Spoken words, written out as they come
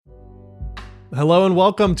Hello and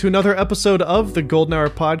welcome to another episode of the Golden Hour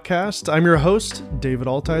Podcast. I'm your host, David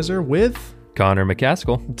Altizer, with Connor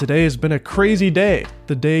McCaskill. Today has been a crazy day.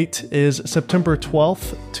 The date is September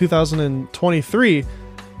 12th, 2023,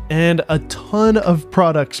 and a ton of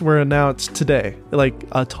products were announced today. Like,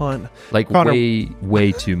 a ton. Like, Connor,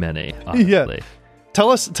 way too many, honestly. Yeah.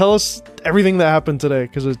 Tell us everything that happened today,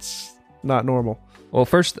 because it's not normal. Well,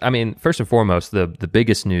 first and foremost, the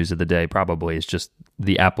biggest news of the day probably is just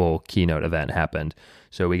the Apple keynote event happened.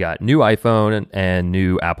 So we got new iPhone and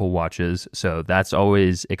new Apple Watches. So that's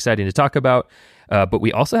always exciting to talk about. But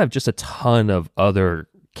we also have just a ton of other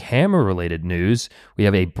camera-related news. We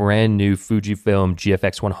have a brand new Fujifilm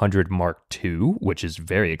GFX 100 Mark II, which is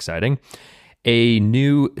very exciting. A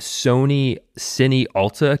new Sony Cine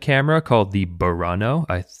Alta camera called the Burano.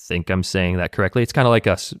 I think I'm saying that correctly. It's kind of like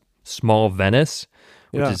a small Venice,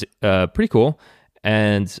 which is pretty cool.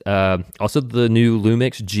 And also the new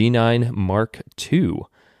Lumix G9 Mark II.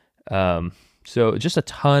 So just a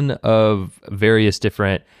ton of various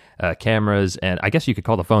different cameras, and I guess you could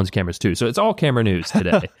call the phones cameras too. So it's all camera news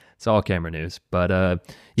today. It's all camera news. But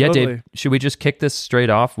yeah, totally. Dave, should we just kick this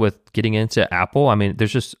straight off with getting into Apple? I mean,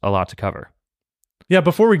 there's just a lot to cover. Yeah,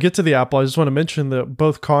 before we get to the Apple, I just want to mention that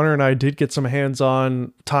both Connor and I did get some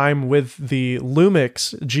hands-on time with the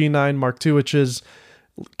Lumix G9 Mark II, which is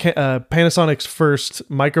Panasonic's first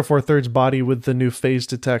Micro Four Thirds body with the new Phase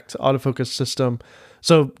Detect autofocus system.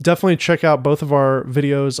 So definitely check out both of our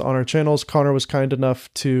videos on our channels. Connor was kind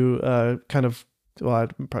enough to well, I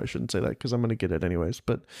probably shouldn't say that because I'm going to get it anyways,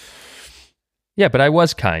 but... Yeah, but I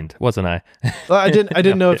was kind, wasn't I? I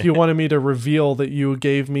didn't know if you wanted me to reveal that you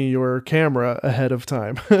gave me your camera ahead of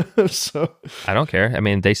time. So I don't care. I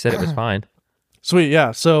mean, they said it was fine. Sweet,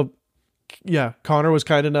 yeah. So yeah, Connor was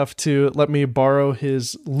kind enough to let me borrow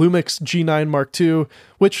his Lumix G9 Mark II,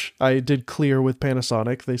 which I did clear with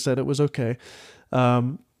Panasonic. They said it was okay.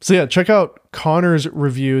 So yeah, check out Connor's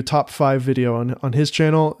review, top 5 video on his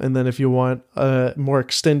channel. And then if you want a more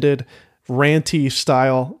extended ranty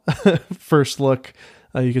style first look,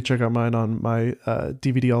 you can check out mine on my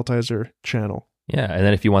DVD Altizer channel. Yeah, and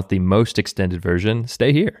then if you want the most extended version,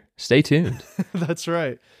 stay here. Stay tuned. That's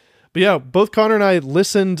right. But yeah, both Connor and I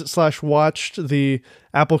listened/watched the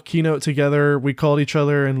Apple keynote together. We called each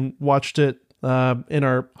other and watched it in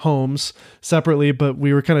our homes separately, but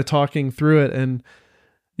we were kind of talking through it. And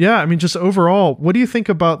yeah, I mean, just overall, what do you think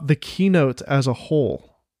about the keynote as a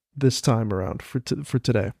whole this time around for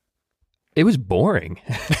today? It was boring.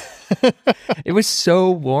 It was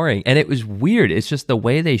so boring. And it was weird. It's just the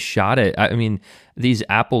way they shot it. I mean, these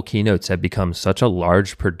Apple keynotes have become such a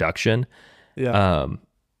large production. Yeah.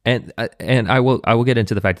 And I will get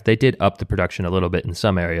into the fact that they did up the production a little bit in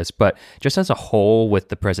some areas, but just as a whole with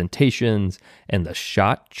the presentations and the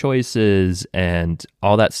shot choices and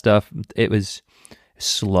all that stuff, it was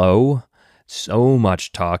slow, so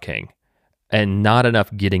much talking. And not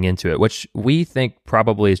enough getting into it, which we think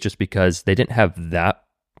probably is just because they didn't have that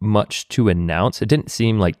much to announce. It didn't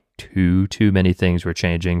seem like too many things were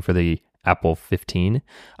changing for the iPhone 15.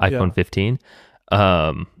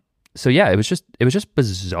 So yeah, it was just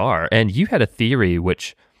bizarre. And you had a theory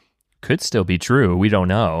which could still be true. We don't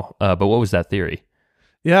know. But what was that theory?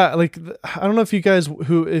 Yeah, like I don't know if you guys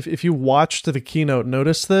if you watched the keynote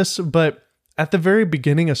noticed this, but at the very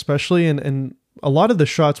beginning, especially, and a lot of the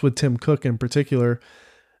shots with Tim Cook in particular,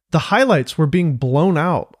 the highlights were being blown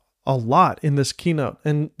out a lot in this keynote.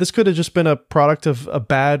 And this could have just been a product of a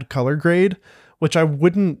bad color grade, which I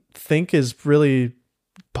wouldn't think is really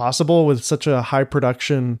possible with such a high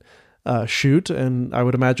production shoot. And I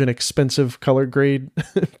would imagine expensive color grade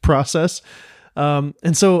process.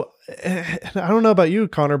 And so I don't know about you,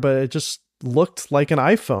 Connor, but it just looked like an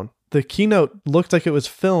iPhone. The keynote looked like it was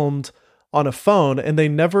filmed on a phone, and they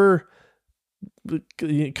never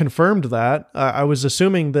confirmed that. I was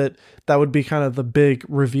assuming that would be kind of the big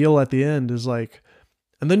reveal at the end, is like,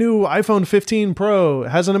 and the new iPhone 15 Pro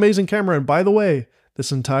has an amazing camera. And by the way,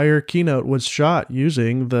 this entire keynote was shot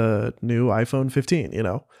using the new iPhone 15, you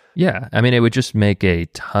know? Yeah. I mean, it would just make a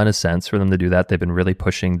ton of sense for them to do that. They've been really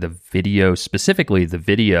pushing the video, specifically the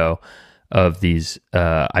video of these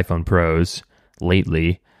iPhone Pros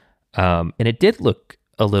lately. And it did look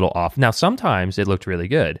a little off. Now, sometimes it looked really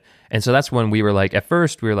good. And so that's when we were like, at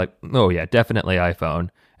first we were like, oh yeah, definitely iPhone.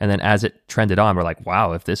 And then as it trended on, we're like,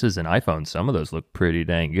 wow, if this is an iPhone, some of those look pretty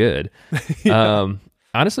dang good. Yeah.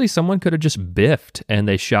 Honestly, someone could have just biffed, and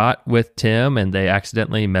they shot with Tim and they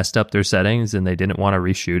accidentally messed up their settings and they didn't want to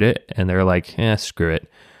reshoot it. And they're like, screw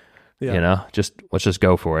it. Yeah. You know, let's just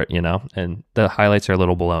go for it, you know? And the highlights are a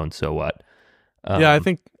little blown. So what? Yeah, I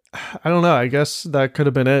think I don't know. I guess that could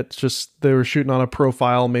have been it. Just they were shooting on a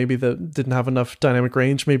profile maybe that didn't have enough dynamic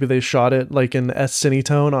range. Maybe they shot it like in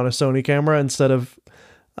S-Cinetone on a Sony camera instead of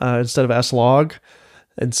S-Log,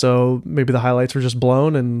 and so maybe the highlights were just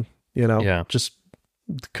blown, and Yeah. just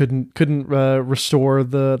couldn't restore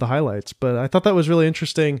the highlights. But I thought that was really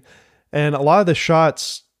interesting, and a lot of the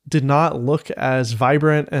shots did not look as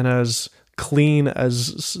vibrant and as clean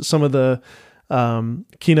as some of the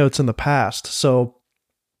keynotes in the past. So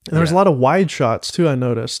and there was a lot of wide shots too. I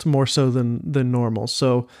noticed more so than normal.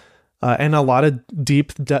 So and a lot of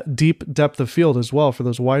deep depth of field as well for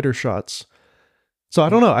those wider shots. So I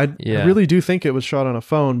don't know. I really do think it was shot on a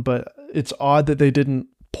phone, but it's odd that they didn't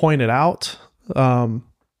point it out. I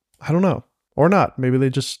don't know, or not. Maybe they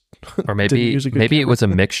just or maybe it was a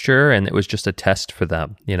mixture and it was just a test for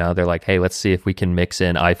them. They're like, hey, let's see if we can mix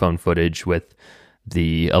in iPhone footage with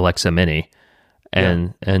the Alexa Mini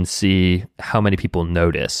and see how many people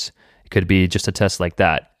notice. It could be just a test like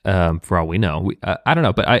that. For all we know, I don't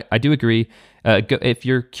know, but I do agree. If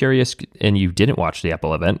you're curious and you didn't watch the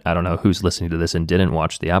Apple event, I don't know who's listening to this and didn't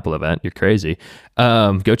watch the Apple event. You're crazy.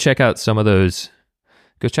 Go check out some of those.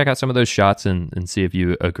 Go check out some of those shots and see if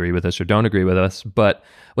you agree with us or don't agree with us. But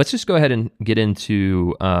let's just go ahead and get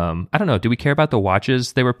into, I don't know, do we care about the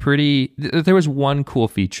watches? They were pretty, there was one cool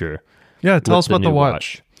feature. Yeah, tell us about the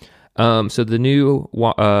watch. So the new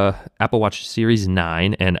Apple Watch Series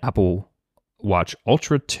 9 and Apple Watch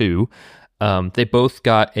Ultra 2, they both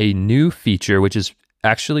got a new feature, which is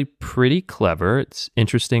actually pretty clever. It's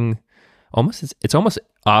interesting. It's almost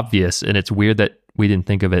obvious, and it's weird that we didn't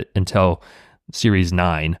think of it until Series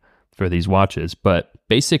 9 for these watches. But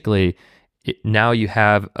basically, now you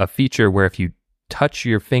have a feature where if you touch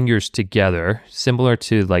your fingers together, similar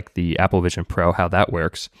to like the Apple Vision Pro, how that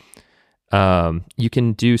works, you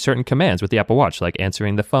can do certain commands with the Apple Watch, like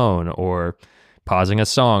answering the phone or pausing a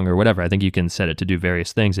song or whatever. I think you can set it to do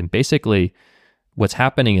various things. And basically, what's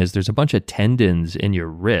happening is there's a bunch of tendons in your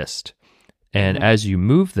wrist. And as you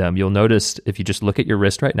move them, you'll notice if you just look at your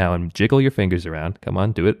wrist right now and jiggle your fingers around, come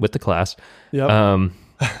on, do it with the class. Yep.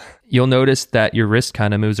 You'll notice that your wrist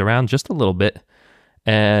kind of moves around just a little bit.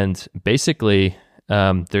 And basically,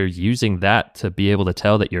 they're using that to be able to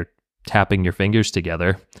tell that you're tapping your fingers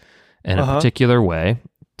together in a particular way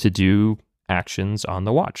to do actions on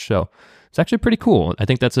the watch. So it's actually pretty cool. I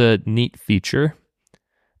think that's a neat feature.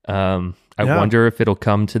 I wonder if it'll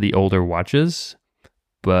come to the older watches,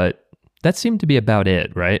 but that seemed to be about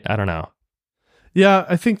it, right? I don't know. Yeah,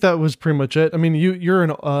 I think that was pretty much it. I mean, you're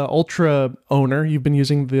an Ultra owner. You've been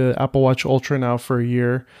using the Apple Watch Ultra now for a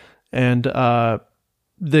year, and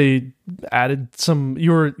they added some.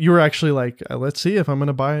 You were actually like, let's see if I'm going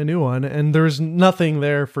to buy a new one, and there's nothing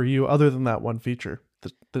there for you other than that one feature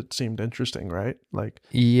that seemed interesting, right? Like,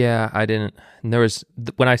 yeah, I didn't. There was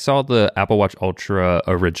when I saw the Apple Watch Ultra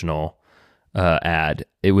original ad,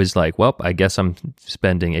 it was like, well, I guess I'm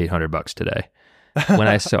spending $800 today. When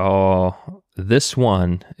I saw this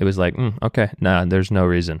one, it was like, okay, nah, there's no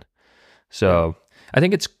reason. So I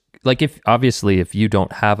think it's like, if you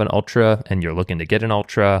don't have an Ultra and you're looking to get an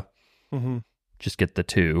Ultra, just get the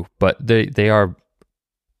 2. But they are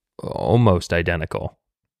almost identical.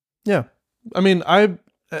 Yeah, I mean, I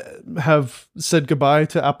have said goodbye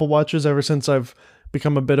to Apple Watches ever since I've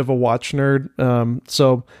become a bit of a watch nerd.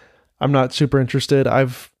 So I'm not super interested.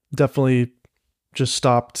 I've definitely just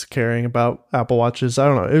stopped caring about Apple Watches. I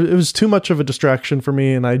don't know. It was too much of a distraction for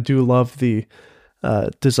me, and I do love the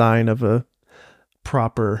design of a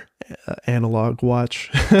proper analog watch.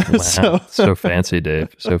 Wow. So fancy,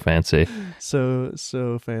 Dave. So fancy.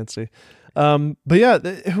 So fancy. But yeah,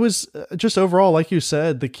 it was just overall, like you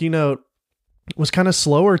said, the keynote was kind of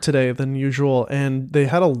slower today than usual, and they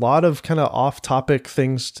had a lot of kind of off-topic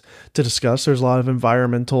things to discuss. There's a lot of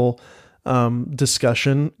environmental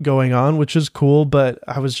discussion going on, which is cool, but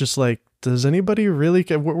I was just like, does anybody really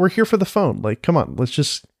care? We're here for the phone. Like, come on, let's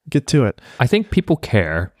just get to it. I think people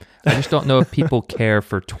care. I just don't know if people care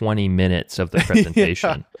for 20 minutes of the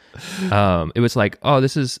presentation. It was like, oh,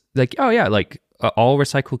 this is like, oh yeah, like all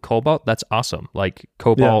recycled cobalt. That's awesome. Like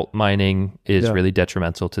cobalt mining is really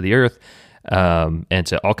detrimental to the earth. And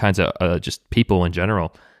to all kinds of just people in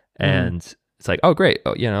general. And it's like, oh, great.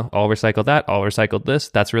 Oh, all recycled that, all recycled this.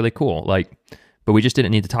 That's really cool. Like, but we just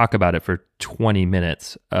didn't need to talk about it for 20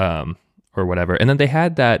 minutes or whatever. And then they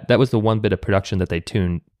had that was the one bit of production that they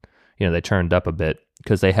tuned, they turned up a bit,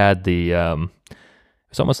 because they had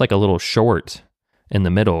it's almost like a little short in the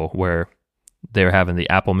middle where they were having the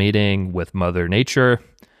Apple meeting with Mother Nature.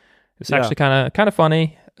 It's actually kind of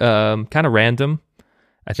funny, kind of random.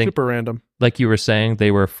 I think super random. Like you were saying,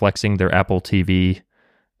 they were flexing their Apple TV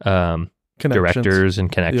connections. directors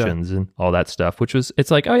and connections and all that stuff, which was,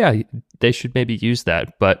 it's like, oh yeah, they should maybe use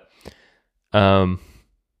that. But yeah,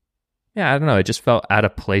 I don't know. It just felt out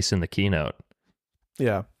of place in the keynote.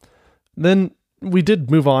 Yeah. Then we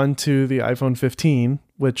did move on to the iPhone 15,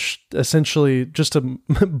 which essentially, just to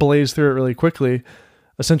blaze through it really quickly,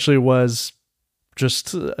 essentially was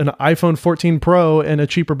just an iPhone 14 Pro and a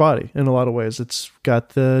cheaper body in a lot of ways. It's got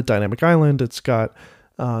the dynamic island. It's got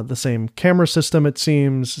the same camera system, it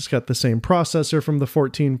seems. It's got the same processor from the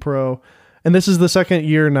 14 Pro. And this is the second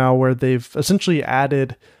year now where they've essentially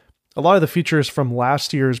added a lot of the features from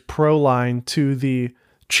last year's Pro line to the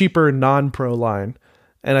cheaper non-Pro line.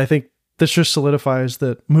 And I think this just solidifies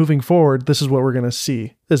that moving forward, this is what we're going to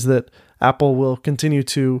see, is that Apple will continue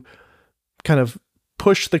to kind of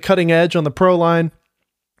push the cutting edge on the Pro line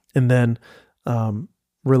and then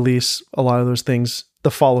release a lot of those things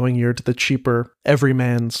the following year to the cheaper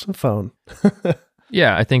everyman's phone.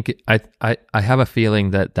 Yeah, I think I have a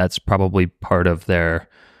feeling that that's probably part of their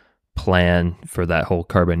plan for that whole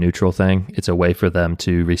carbon neutral thing. It's a way for them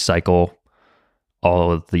to recycle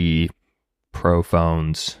all of the Pro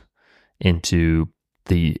phones into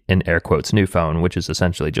the, in air quotes, new phone, which is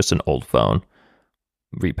essentially just an old phone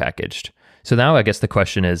repackaged. So now I guess the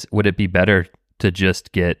question is, would it be better to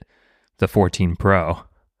just get the 14 Pro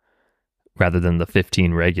rather than the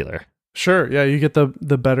 15 regular? Sure. Yeah, you get the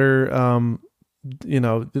better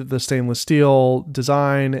the stainless steel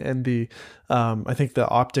design, and the I think the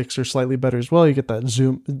optics are slightly better as well. You get that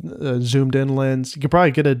zoomed in lens. You could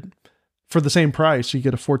probably get it for the same price. You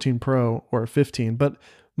get a 14 Pro or a 15, but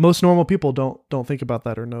most normal people don't think about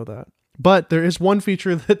that or know that. But there is one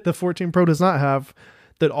feature that the 14 Pro does not have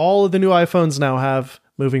that all of the new iPhones now have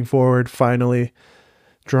moving forward. Finally,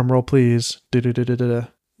 drum roll please.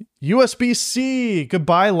 USB-C.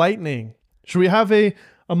 Goodbye Lightning. Should we have a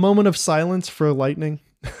moment of silence for Lightning?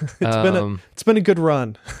 It's been a good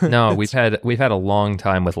run. No, we've had a long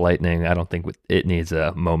time with Lightning. I don't think it needs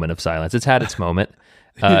a moment of silence. It's had its moment,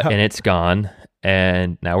 and it's gone.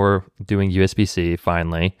 And now we're doing USB-C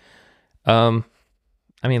finally.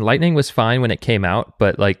 I mean, Lightning was fine when it came out,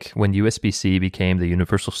 but like when USB-C became the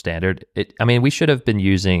universal standard, we should have been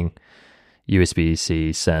using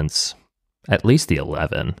USB-C since at least the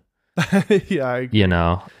 11. Yeah, I agree. You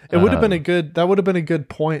know, it would have been that would have been a good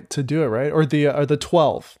point to do it, right? Or the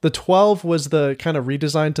 12. The 12 was the kind of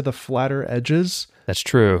redesign to the flatter edges. That's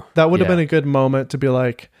true. That would have been a good moment to be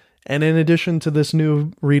like, and in addition to this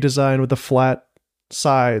new redesign with the flat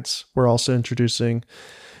sides, we're also introducing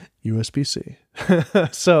USB-C.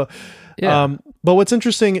 So, yeah. But what's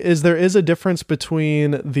interesting is there is a difference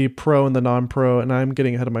between the Pro and the non-Pro, and I'm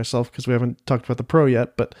getting ahead of myself because we haven't talked about the Pro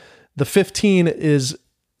yet, but the 15 is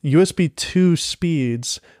USB 2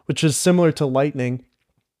 speeds, which is similar to Lightning,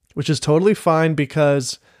 which is totally fine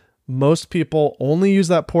because most people only use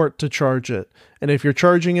that port to charge it. And if you're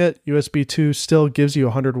charging it, USB 2 still gives you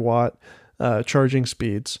 100 watt charging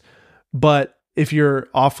speeds. But if you're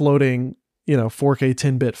offloading, 4K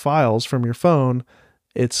 10-bit files from your phone,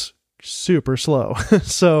 it's super slow.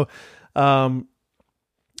 So,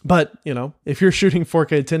 but if you're shooting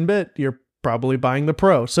 4K 10-bit, you're probably buying the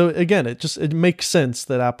Pro. So again, it makes sense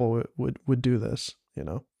that Apple would do this,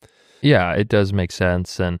 Yeah, it does make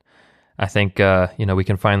sense. And I think, we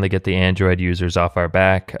can finally get the Android users off our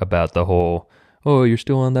back about the whole, oh, you're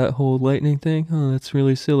still on that whole Lightning thing? Oh, that's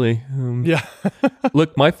really silly. Yeah.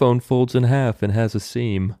 Look, my phone folds in half and has a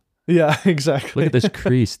seam. Yeah, exactly. Look at this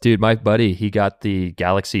crease. Dude, my buddy, he got the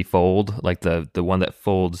Galaxy Fold, like the one that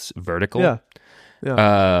folds vertical. Yeah.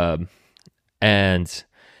 Yeah. And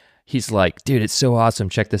he's like, dude, it's so awesome.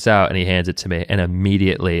 Check this out. And he hands it to me. And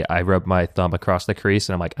immediately I rub my thumb across the crease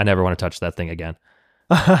and I'm like, I never want to touch that thing again.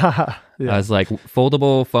 Yeah. I was like,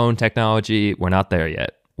 foldable phone technology, we're not there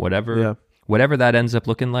yet. Whatever that ends up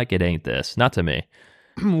looking like, it ain't this. Not to me.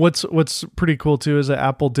 What's pretty cool too is that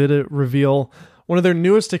Apple did reveal one of their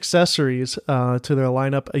newest accessories to their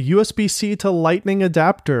lineup, a USB-C to Lightning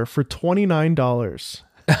adapter for $29.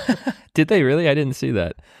 Did they really? I didn't see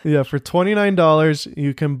that. Yeah, for $29,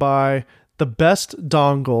 you can buy the best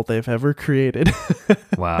dongle they've ever created.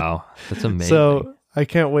 Wow, that's amazing. So I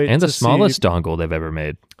can't wait. And the smallest dongle they've ever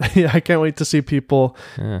made. Yeah, I can't wait to see people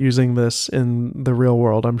using this in the real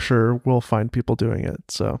world. I'm sure we'll find people doing it.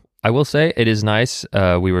 So I will say it is nice.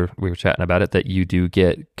 We were chatting about it that you do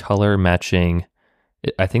get color matching.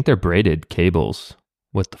 I think they're braided cables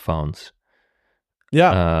with the phones.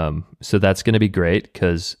 Yeah. So that's going to be great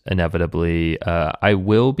because inevitably I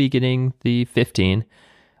will be getting the 15.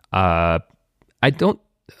 We're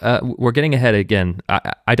getting ahead again.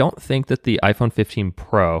 I don't think that the iPhone 15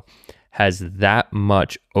 Pro has that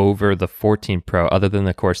much over the 14 Pro, other than,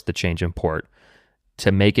 of course, the change in port,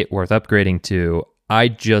 to make it worth upgrading to. I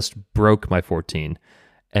just broke my 14,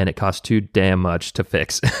 and it cost too damn much to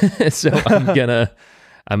fix. So I'm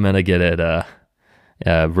gonna get it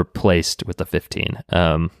replaced with the 15.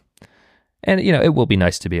 And it will be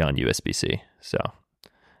nice to be on USB-C. So,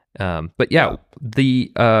 but yeah,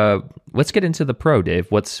 let's get into the Pro, Dave.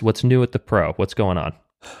 What's new with the Pro? What's going on?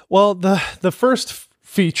 Well, the first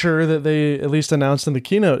feature that they at least announced in the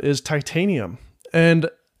keynote is titanium. And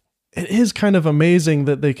it is kind of amazing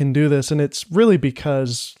that they can do this. And it's really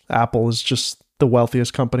because Apple is just the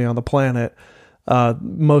wealthiest company on the planet.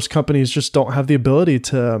 Most companies just don't have the ability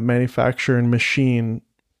to manufacture and machine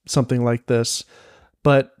something like this.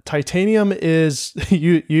 But titanium is,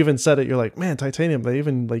 you even said it, you're like, man, titanium, they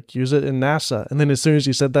even like use it in NASA. And then as soon as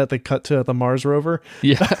you said that, they cut to the Mars rover.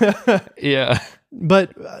 Yeah. Yeah.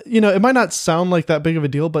 But, it might not sound like that big of a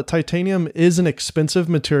deal, but titanium is an expensive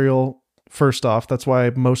material, first off. That's why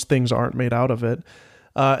most things aren't made out of it.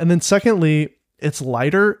 And then secondly, it's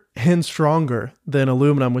lighter and stronger than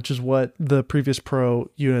aluminum, which is what the previous Pro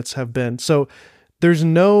units have been. So there's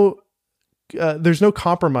no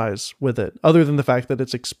compromise with it, other than the fact that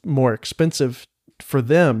it's more expensive for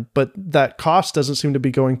them. But that cost doesn't seem to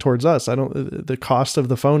be going towards us. The cost of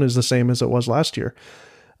the phone is the same as it was last year.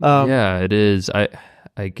 Yeah, it is. I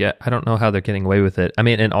don't know how they're getting away with it. I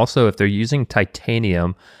mean, and also if they're using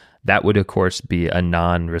titanium, that would of course be a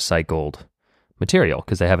non-recycled material,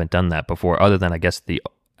 because they haven't done that before, other than I guess the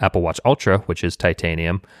Apple Watch Ultra, which is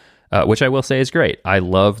titanium, which I will say is great. I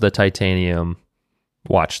love the titanium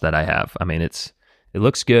watch that I have. I mean, it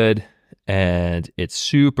looks good and it's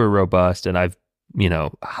super robust, and I've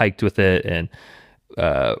hiked with it, and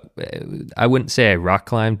I wouldn't say I rock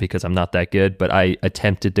climbed because I'm not that good, but I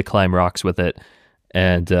attempted to climb rocks with it,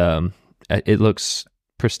 and it looks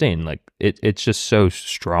pristine. Like it's just so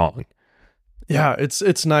strong. Yeah,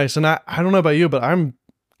 it's nice. And I don't know about you, but I'm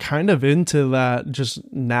kind of into that just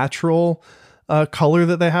natural color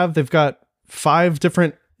that they have. They've got 5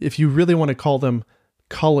 different, if you really want to call them,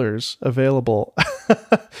 colors available.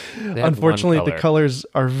 Unfortunately, the colors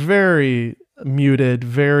are very muted,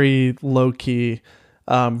 very low key,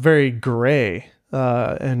 very gray,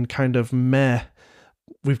 and kind of meh.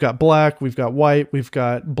 We've got black, we've got white, we've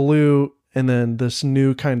got blue, and then this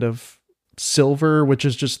new kind of silver, which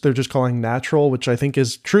is they're just calling natural, which I think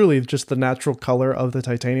is truly just the natural color of the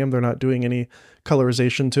titanium. They're not doing any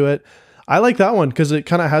colorization to it. I like that one because it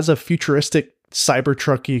kind of has a futuristic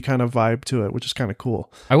Cybertrucky kind of vibe to it, which is kind of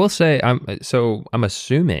cool. I will say, I'm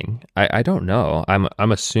assuming, I don't know,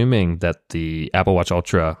 I'm assuming that the Apple Watch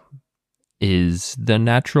Ultra is the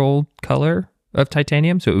natural color of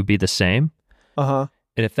titanium, so it would be the same. And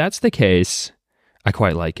if that's the case, I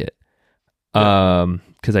quite like it.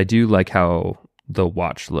 Because I do like how the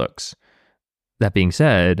watch looks. That being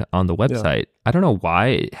said, on the website, I don't know why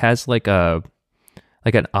it has like an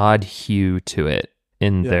odd hue to it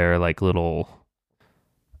in their like little,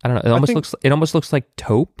 I don't know. It almost looks like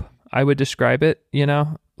taupe. I would describe it,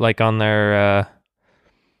 like on their.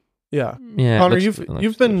 Yeah. Connor,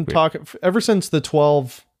 you've been talking ever since the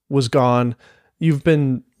 12 was gone. You've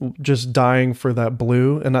been just dying for that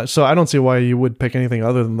blue, and so I don't see why you would pick anything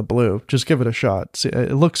other than the blue. Just give it a shot. See,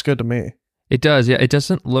 it looks good to me. It does, yeah. It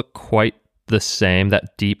doesn't look quite the same.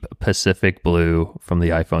 That deep Pacific blue from the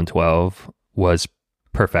iPhone 12 was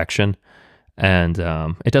perfection. And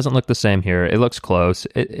it doesn't look the same here. It looks close.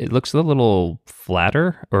 It looks a little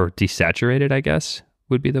flatter or desaturated, I guess,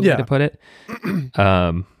 would be the way to put it.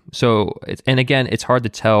 So, again, it's hard to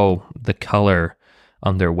tell the color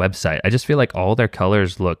on their website. I just feel like all their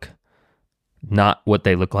colors look not what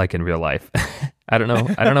they look like in real life. I don't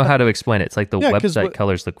know how to explain it. It's like the website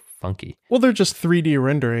colors look funky. Well, they're just 3D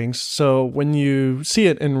renderings. So when you see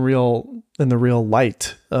it in the real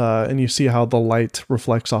light, and you see how the light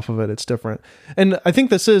reflects off of it, it's different. And I think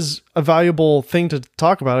this is a valuable thing to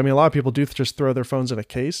talk about. I mean, a lot of people do just throw their phones in a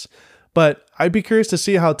case, but I'd be curious to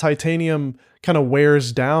see how titanium kind of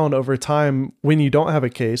wears down over time when you don't have a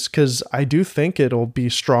case, because I do think it'll be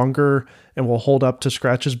stronger and will hold up to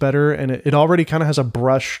scratches better. And it already kind of has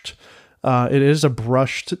it is a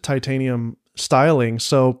brushed titanium styling.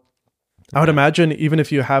 So I would imagine even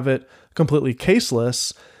if you have it completely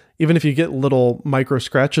caseless, even if you get little micro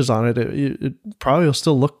scratches on it, it probably will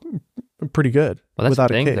still look pretty good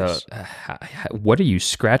without a case. Though, what are you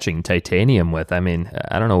scratching titanium with? I mean,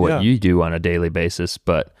 I don't know what you do on a daily basis,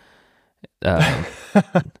 but I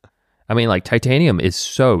mean, like titanium is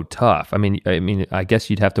so tough. I mean, I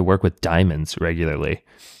guess you'd have to work with diamonds regularly.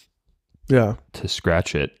 Yeah. To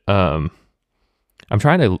scratch it. I'm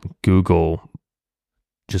trying to Google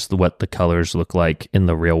just what the colors look like in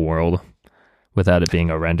the real world without it being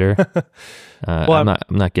a render. Well, I'm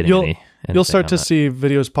not getting you'll, anything you'll start on to that. see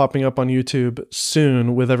videos popping up on YouTube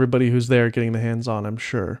soon with everybody who's there getting the hands on, I'm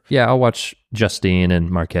sure. Yeah, I'll watch Justine and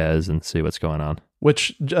Marquez and see what's going on.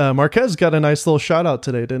 Which Marquez got a nice little shout out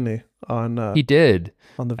today, didn't he? He did.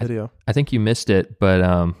 On the video. I think you missed it,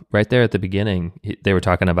 but right there at the beginning, they were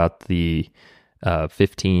talking about the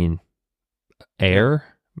 15 Air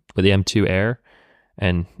with the M2 Air,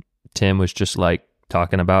 and Tim was just like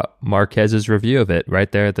talking about Marquez's review of it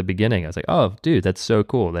right there at the beginning. I was like, oh, dude, that's so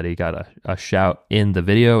cool that he got a shout in the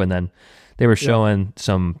video. And then they were showing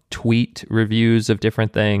some tweet reviews of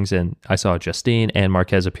different things, and I saw Justine and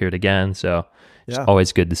Marquez appeared again. So it's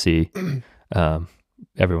always good to see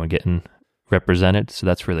everyone getting represented. So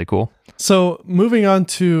that's really cool. So moving on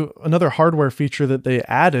to another hardware feature that they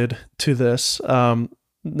added to this, now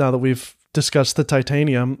that we've discussed the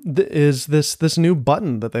titanium, is this new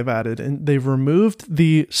button that they've added. And they've removed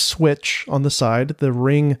the switch on the side, the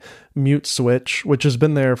ring mute switch, which has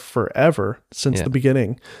been there forever since the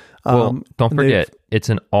beginning. Well, don't forget, it's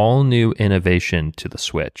an all new innovation to the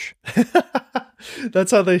Switch.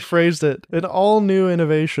 That's how they phrased it. An all new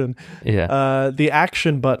innovation. Yeah. The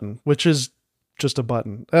action button, which is just a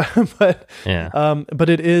button, but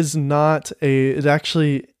it is not it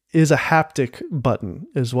actually is a haptic button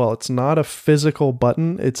as well. It's not a physical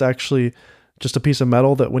button. It's actually just a piece of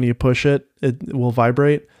metal that when you push it, it will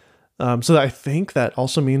vibrate. So I think that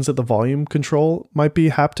also means that the volume control might be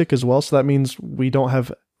haptic as well. So that means we don't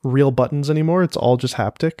have real buttons anymore. It's all just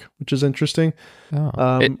haptic, which is interesting.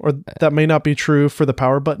 Or that may not be true for the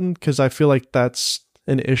power button, because I feel like that's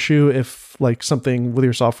an issue if like something with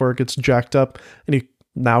your software gets jacked up and you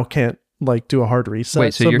now can't like do a hard reset.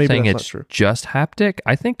 Wait, so you're saying it's just haptic?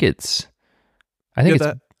 I think it's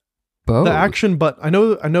both. The action button.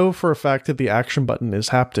 I know for a fact that the action button is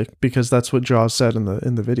haptic because that's what Jaws said in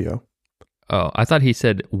the video. Oh, I thought he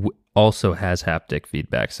said also has haptic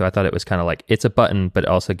feedback. So I thought it was kind of like it's a button, but it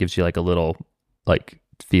also gives you like a little like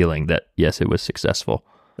feeling that yes, it was successful.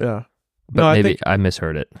 Yeah, but maybe I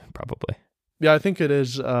misheard it. Probably. Yeah, I think it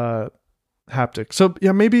is haptic. So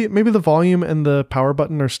yeah, maybe the volume and the power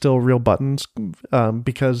button are still real buttons,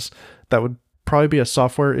 because that would probably be a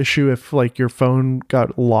software issue if like your phone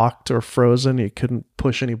got locked or frozen, you couldn't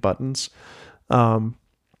push any buttons.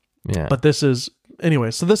 But this is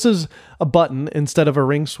anyway. So this is a button instead of a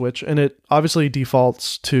ring switch, and it obviously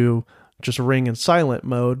defaults to just ring and silent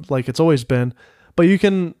mode like it's always been. But you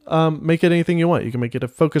can make it anything you want. You can make it a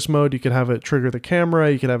focus mode. You could have it trigger the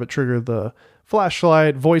camera. You could have it trigger the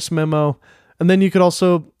flashlight, voice memo. And then you could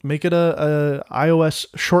also make it a iOS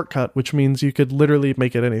shortcut, which means you could literally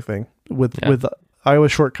make it anything. With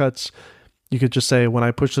iOS shortcuts, you could just say, when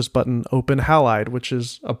I push this button, open Halide, which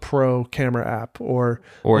is a pro camera app, or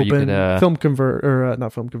open you could, Filmic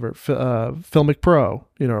Pro,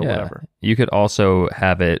 or whatever. You could also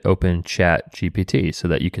have it open Chat GPT so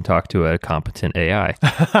that you can talk to a competent AI.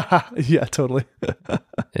 Yeah, totally.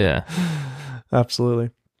 Yeah,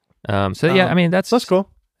 absolutely. I mean that's cool.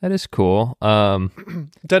 That is cool.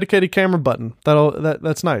 Dedicated camera button.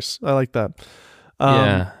 That's nice. I like that.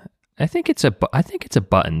 Yeah. I think it's a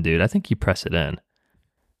button, dude. I think you press it in.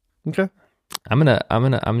 Okay.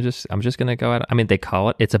 I'm just gonna go out. I mean, they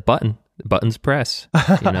call it's a button. Buttons press.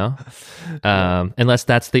 Unless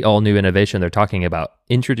that's the all new innovation they're talking about,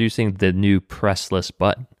 introducing the new pressless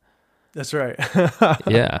button. That's right.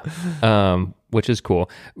 Yeah. Which is cool.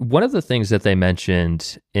 One of the things that they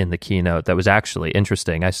mentioned in the keynote that was actually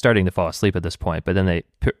interesting. I was starting to fall asleep at this point, but then they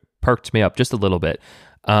perked me up just a little bit.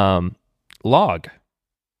 Log.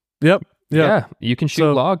 Yep. Yeah, you can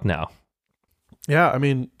shoot log now. Yeah, I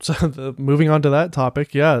mean, moving on to that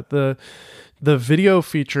topic, the video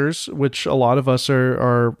features, which a lot of us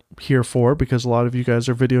are here for because a lot of you guys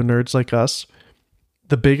are video nerds like us.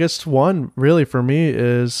 The biggest one really for me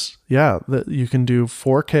is, that you can do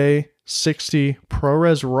 4K 60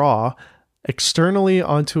 ProRes RAW externally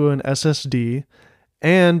onto an SSD,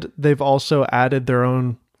 and they've also added their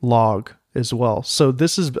own log as well. So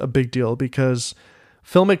this is a big deal because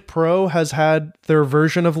Filmic Pro has had their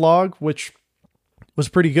version of log, which was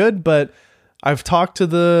pretty good, but I've talked to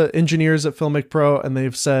the engineers at Filmic Pro and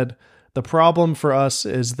they've said the problem for us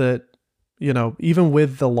is that, even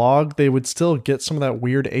with the log, they would still get some of that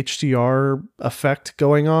weird HDR effect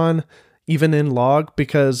going on, even in log,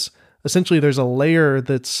 because essentially there's a layer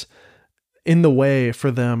that's in the way for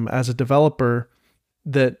them as a developer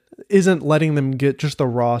that isn't letting them get just the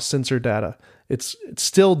raw sensor data. It's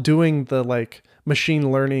still doing the like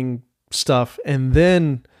machine learning stuff, and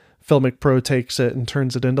then Filmic Pro takes it and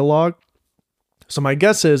turns it into log. So my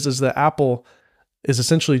guess is that Apple is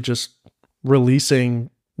essentially just releasing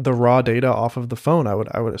the raw data off of the phone, I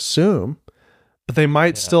would assume. But they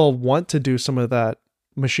might still want to do some of that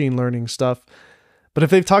machine learning stuff. But if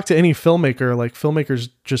they've talked to any filmmaker, like filmmakers,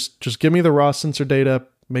 just give me the raw sensor data,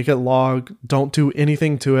 make it log, don't do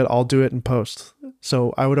anything to it, I'll do it in post.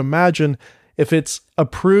 So I would imagine if it's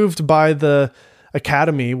approved by the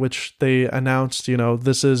Academy, which they announced,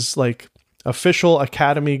 this is like official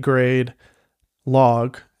Academy grade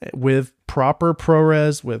log with proper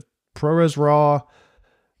ProRes, with ProRes RAW,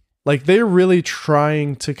 like they're really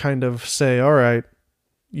trying to kind of say, all right,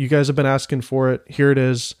 you guys have been asking for it. Here it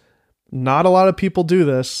is. Not a lot of people do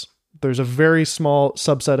this. There's a very small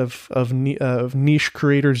subset of niche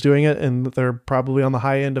creators doing it, and they're probably on the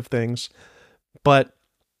high end of things. But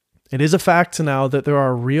it is a fact now that there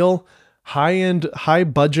are real high-end,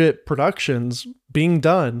 high-budget productions being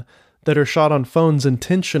done that are shot on phones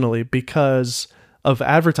intentionally because of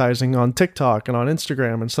advertising on TikTok and on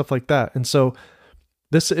Instagram and stuff like that. And so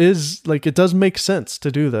this is like, it does make sense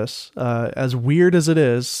to do this. As weird as it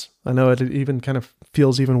is, I know it even kind of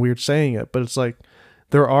feels even weird saying it, but it's like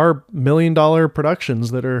there are $1 million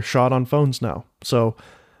productions that are shot on phones now. So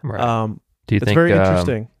right. it's very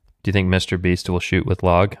interesting. Do you think Mr. Beast will shoot with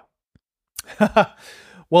log?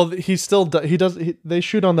 Well, they shoot on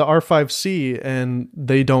the R5C and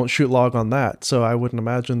they don't shoot log on that. So I wouldn't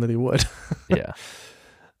imagine that he would. Yeah.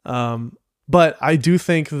 But I do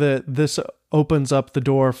think that this opens up the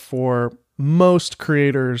door for most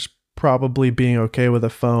creators probably being okay with a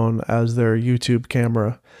phone as their YouTube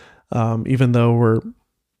camera. Even though we're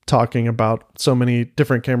talking about so many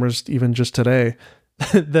different cameras, even just today,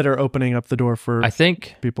 that are opening up the door for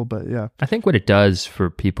people. But yeah, I think what it does for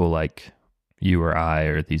people like you or I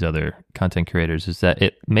or these other content creators is that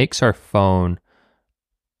it makes our phone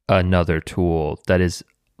another tool that is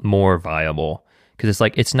more viable, because it's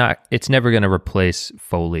like it's never going to replace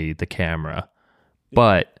fully the camera,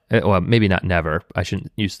 but well, maybe not never, I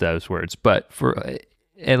shouldn't use those words, but for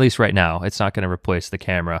at least right now it's not going to replace the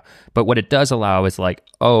camera. But what it does allow is like,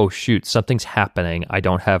 oh shoot, something's happening, I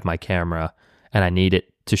don't have my camera and I need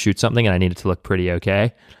it to shoot something and I need it to look pretty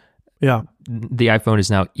okay. Yeah, the iPhone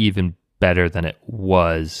is now even better than it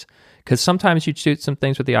was, because sometimes you'd shoot some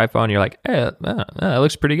things with the iPhone and you're like, hey, it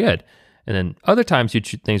looks pretty good, and then other times you'd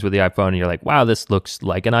shoot things with the iPhone and you're like, wow, this looks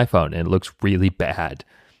like an iPhone and it looks really bad.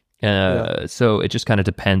 So it just kind of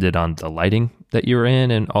depended on the lighting that you were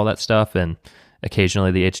in and all that stuff, and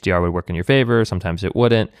occasionally the HDR would work in your favor, sometimes it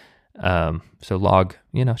wouldn't. So log,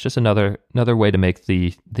 it's just another way to make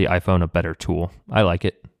the iPhone a better tool. I like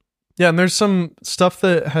it. Yeah, and there's some stuff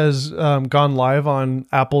that has gone live on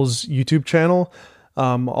Apple's YouTube channel.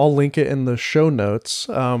 I'll link it in the show notes.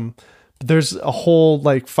 There's a whole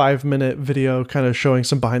 5-minute video kind of showing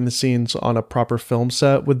some behind the scenes on a proper film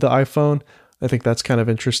set with the iPhone. I think that's kind of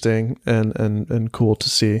interesting and cool to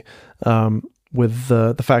see, with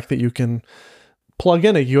the fact that you can plug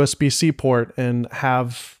in a USB-C port and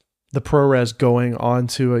have the ProRes going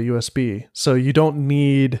onto a USB. So you don't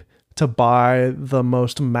need to buy the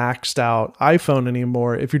most maxed out iPhone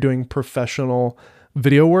anymore if you're doing professional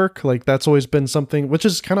video work. Like that's always been something which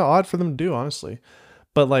is kind of odd for them to do, honestly.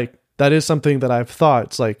 But that is something that I've thought.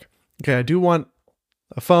 It's like, okay, I do want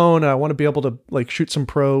a phone and I want to be able to shoot some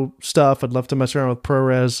pro stuff. I'd love to mess around with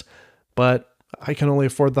ProRes, but I can only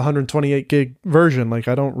afford the 128 gig version. I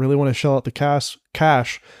don't really want to shell out the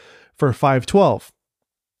cash for 512.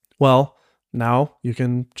 Well, now you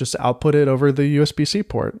can just output it over the USB-C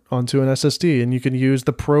port onto an SSD, and you can use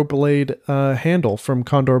the ProBlade handle from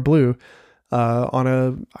Condor Blue on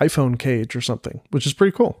a iPhone cage or something, which is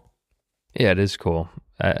pretty cool. Yeah, it is cool.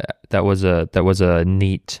 That was a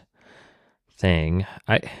neat thing.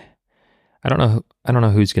 I don't know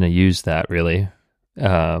who's going to use that really.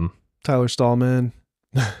 Tyler Stallman.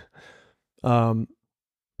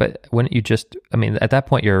 But wouldn't you just? I mean, at that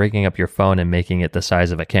point, you're rigging up your phone and making it the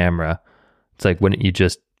size of a camera. It's like, wouldn't you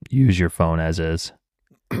just use your phone as is?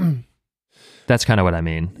 That's kind of what I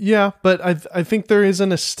mean. Yeah, but I think there is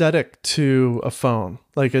an aesthetic to a phone.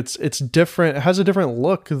 It's different. It has a different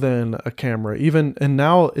look than a camera. And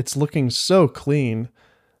now it's looking so clean.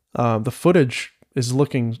 The footage is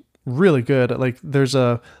looking really good. There's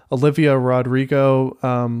a Olivia Rodrigo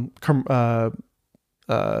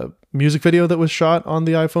music video that was shot on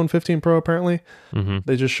the iPhone 15 Pro. Apparently,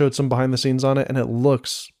 They just showed some behind the scenes on it, and it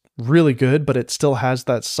looks really good, but it still has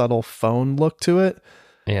that subtle phone look to it.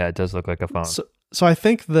 Yeah, it does look like a phone. So I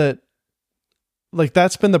think that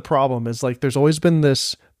that's been the problem, is there's always been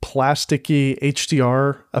this plasticky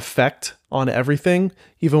HDR effect on everything,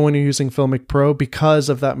 even when you're using Filmic Pro, because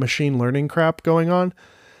of that machine learning crap going on.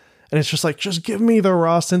 And it's just just give me the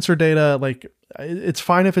raw sensor data. it's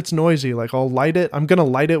fine if it's noisy. Like I'll light it. I'm going to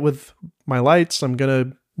light it with my lights. I'm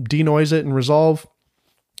going to denoise it and resolve.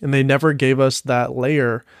 And they never gave us that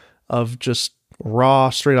layer of just raw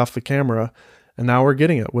straight off the camera. And now we're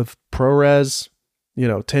getting it with ProRes,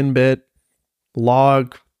 10-bit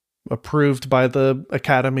log approved by the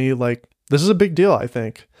Academy. Like this is a big deal, I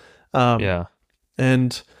think. Yeah.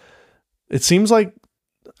 And it seems like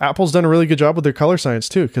Apple's done a really good job with their color science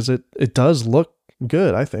too, because it does look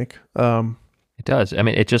good, I think. It does. I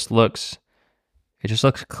mean, it just looks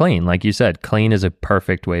clean. Like you said, clean is a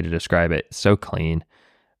perfect way to describe it. So clean.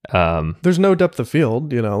 There's no depth of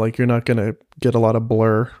field, like you're not going to get a lot of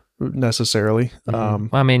blur necessarily. Well,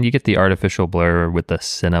 I mean, you get the artificial blur with the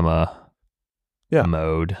cinema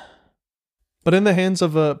mode. But in the hands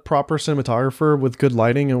of a proper cinematographer with good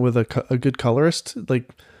lighting and with a good colorist, like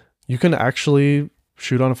you can actually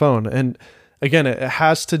shoot on a phone. And again,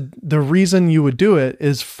 the reason you would do it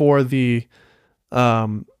is for the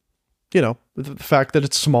the fact that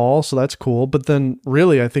it's small, so that's cool. But then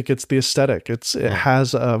really, I think it's the aesthetic. It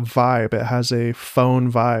has a vibe. It has a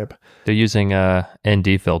phone vibe. They're using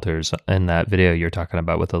ND filters in that video you're talking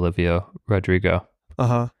about with Olivia Rodrigo.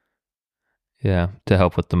 Yeah, to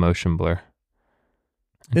help with the motion blur.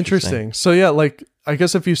 Interesting. So yeah, like I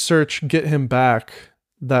guess if you search "Get Him Back,"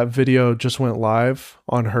 that video just went live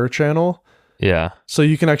on her channel. Yeah. So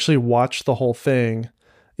you can actually watch the whole thing.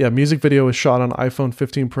 Yeah, music video was shot on iPhone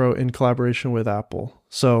 15 Pro in collaboration with Apple.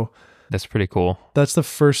 So that's pretty cool. That's the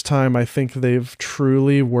first time I think they've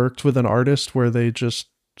truly worked with an artist where they just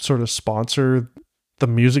sort of sponsor the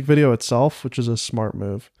music video itself, which is a smart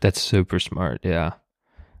move. That's super smart, yeah.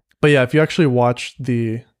 But yeah, if you actually watch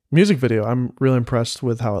the music video, I'm really impressed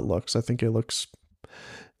with how it looks. I think it looks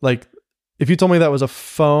like, if you told me that was a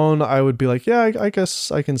phone, I would be like, yeah, I guess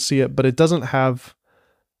I can see it, but it doesn't have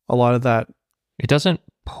a lot of that. It doesn't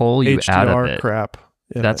pull you HDR out of it. Crap.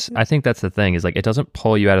 Yeah. I think that's the thing, is like it doesn't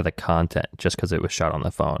pull you out of the content just because it was shot on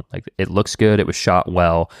the phone. Like it looks good, it was shot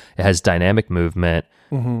well, it has dynamic movement,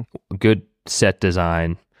 good set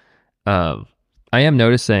design. I am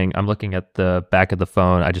noticing, I'm looking at the back of the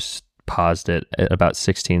phone, I just paused it at about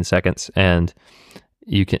 16 seconds and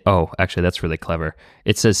you can, actually that's really clever.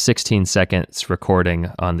 It says 16 seconds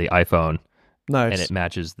recording on the iPhone. Nice. And it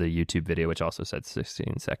matches the YouTube video, which also said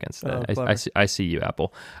 16 seconds. I see you,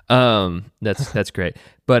 Apple. That's great.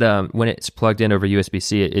 But when it's plugged in over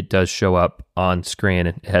USB-C, it does show up on screen.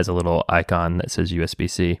 It has a little icon that says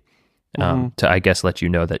USB-C to, I guess, let you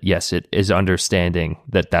know that, yes, it is understanding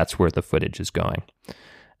that that's where the footage is going.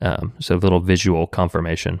 So a little visual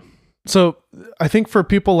confirmation. So I think for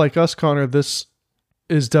people like us, Connor, this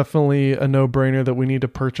is definitely a no-brainer that we need to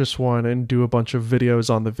purchase one and do a bunch of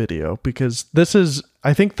videos on the video, because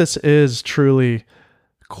I think this is truly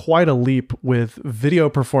quite a leap with video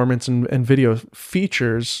performance and video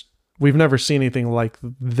features. We've never seen anything like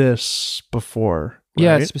this before. Right?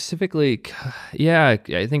 Yeah, specifically, I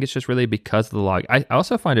think it's just really because of the log. I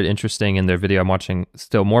also find it interesting in their video I'm watching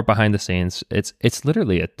still more behind the scenes. It's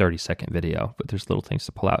literally a 30-second video, but there's little things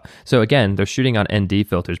to pull out. So again, they're shooting on ND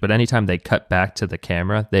filters, but anytime they cut back to the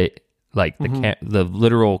camera, they like the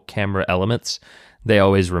literal camera elements, they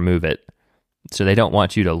always remove it. So they don't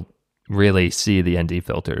want you to really see the ND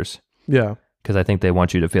filters. Yeah. Because I think they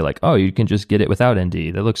want you to feel like, oh, you can just get it without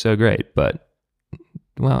ND. That looks so great, but...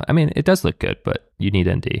 Well, I mean, it does look good, but you need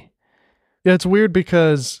ND. Yeah, it's weird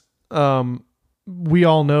because we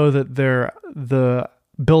all know that the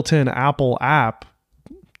built-in Apple app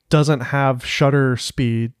doesn't have shutter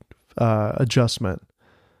speed adjustment.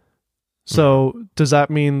 So does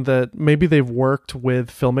that mean that maybe they've worked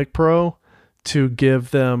with Filmic Pro to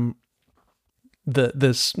give them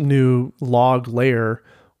this new log layer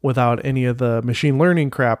without any of the machine learning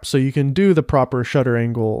crap, so you can do the proper shutter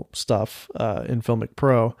angle stuff in Filmic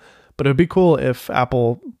Pro? But it would be cool if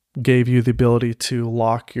Apple gave you the ability to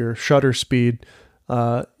lock your shutter speed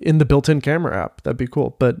in the built-in camera app. That'd be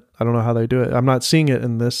cool, but I don't know how they do it. I'm not seeing it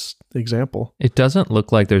in this example. It doesn't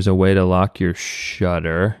look like there's a way to lock your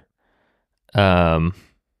shutter. Actually,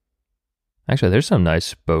 there's some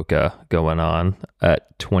nice bokeh going on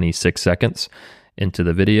at 26 seconds into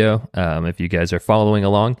the video, if you guys are following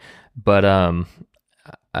along. But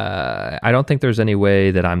I don't think there's any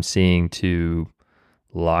way that I'm seeing to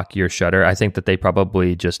lock your shutter. I think that they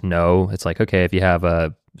probably just know. It's like, okay, if you have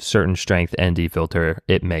a certain strength ND filter,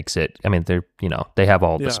 it makes it. I mean, they have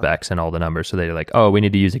all the specs and all the numbers, so they're like, oh, we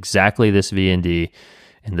need to use exactly this VND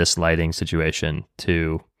in this lighting situation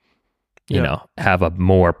to, you know, have a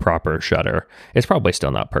more proper shutter. It's probably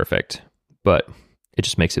still not perfect, but it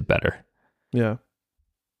just makes it better. Yeah.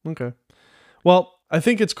 Okay. Well, I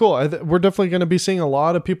think it's cool. We're definitely going to be seeing a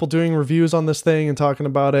lot of people doing reviews on this thing and talking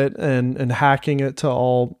about it and hacking it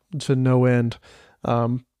to no end.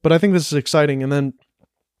 But I think this is exciting. And then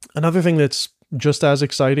another thing that's just as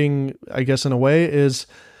exciting, I guess, in a way, is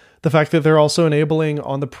the fact that they're also enabling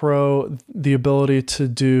on the Pro the ability to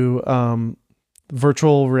do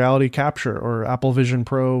virtual reality capture or Apple Vision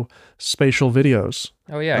Pro spatial videos.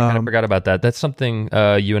 Oh yeah, I kind of forgot about that. That's something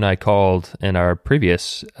you and I called in our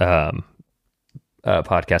previous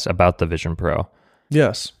podcast about the Vision Pro.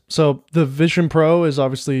 Yes. So the Vision Pro is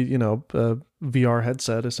obviously, a VR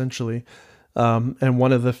headset essentially. And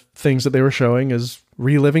one of the things that they were showing is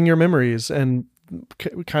reliving your memories. And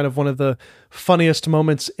kind of one of the funniest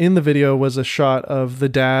moments in the video was a shot of the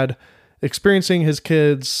dad experiencing his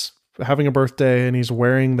kids having a birthday, and he's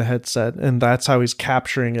wearing the headset, and that's how he's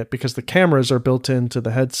capturing it because the cameras are built into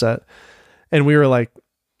the headset. And we were like,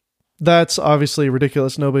 that's obviously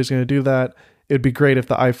ridiculous. Nobody's going to do that. It'd be great if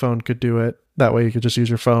the iPhone could do it. That way you could just use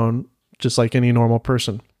your phone just like any normal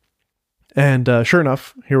person. And sure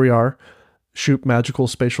enough, here we are. Shoot magical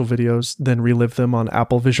spatial videos, then relive them on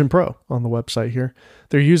Apple Vision Pro on the website here.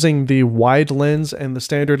 They're using the wide lens and the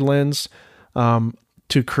standard lens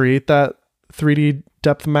to create that 3D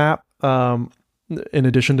depth map, in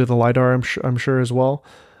addition to the LiDAR, I'm sure as well.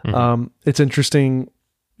 Mm-hmm. It's interesting,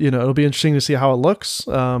 it'll be interesting to see how it looks.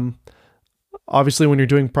 Obviously, when you're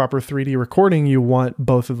doing proper 3D recording, you want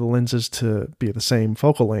both of the lenses to be the same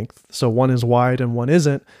focal length. So one is wide and one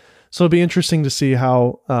isn't. So it'll be interesting to see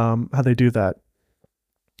how they do that.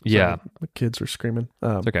 Yeah. Sorry, the kids are screaming.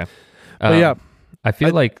 It's okay. But yeah. I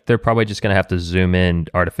feel like they're probably just going to have to zoom in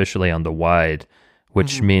artificially on the wide,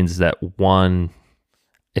 which means that one,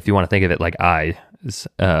 if you want to think of it like eyes,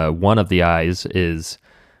 one of the eyes is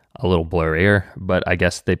a little blurrier, but I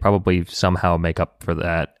guess they probably somehow make up for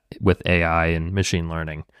that with AI and machine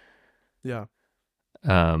learning. Yeah.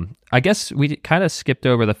 I guess we kind of skipped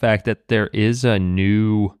over the fact that there is a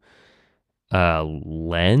new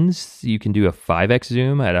lens. You can do a 5x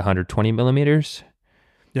zoom at 120 millimeters.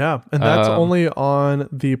 Yeah, and that's only on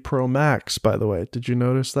the Pro Max, by the way. Did you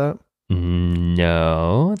notice that?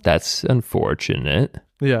 No, that's unfortunate.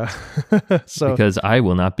 Yeah. So because I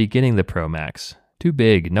will not be getting the Pro Max. Too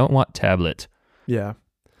big. Don't want tablet. Yeah.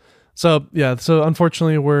 So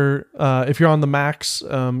unfortunately we're if you're on the Max,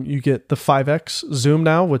 you get the 5x zoom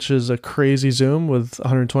now, which is a crazy zoom with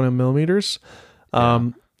 120 millimeters.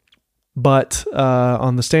 But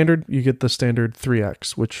on the standard, you get the standard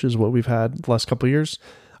 3x, which is what we've had the last couple of years.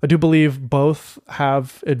 I do believe both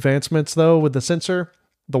have advancements though with the sensor,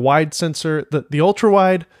 the wide sensor, the ultra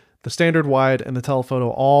wide, the standard wide, and the telephoto.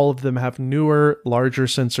 All of them have newer, larger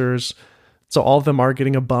sensors. So all of them are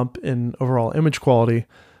getting a bump in overall image quality.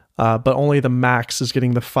 But only the Max is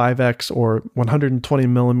getting the 5x or 120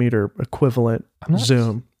 millimeter equivalent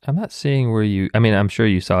zoom. I'm not seeing where I'm sure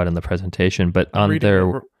you saw it in the presentation, but on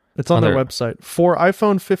their... It's on their website. For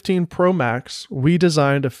iPhone 15 Pro Max, we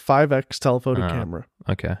designed a 5x telephoto camera.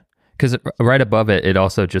 Okay. Because right above it, it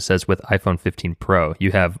also just says with iPhone 15 Pro,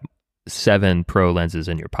 you have 7 Pro lenses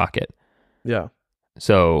in your pocket. Yeah.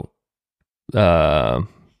 So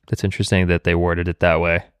it's interesting that they worded it that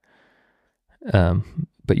way.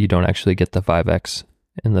 But you don't actually get the 5x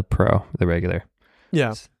in the Pro, the regular.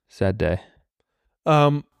 Yeah. Sad day.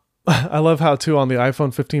 I love how too on the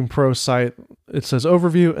iPhone 15 Pro site, it says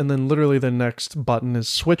overview, and then literally the next button is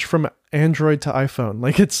switch from Android to iPhone.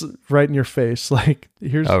 Like it's right in your face. Like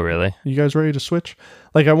here's, oh really? You guys ready to switch?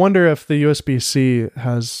 Like I wonder if the USB-C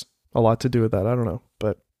has a lot to do with that. I don't know,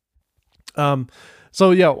 but,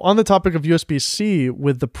 so yeah, on the topic of USB-C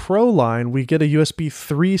with the Pro line, we get a USB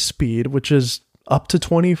 3 speed, which is up to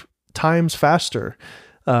 20 times faster,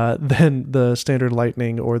 than the standard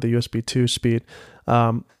Lightning or the USB 2 speed.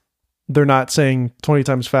 They're not saying 20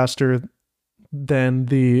 times faster than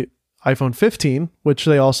the iPhone 15, which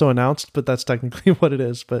they also announced, but that's technically what it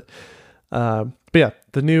is. But yeah,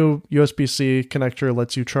 the new USB-C connector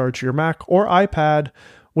lets you charge your Mac or iPad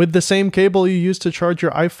with the same cable you used to charge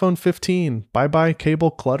your iPhone 15. Bye-bye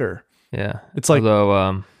cable clutter. Yeah. It's like,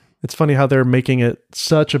 it's funny how they're making it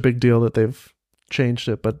such a big deal that they've changed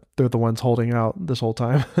it, but they're the ones holding out this whole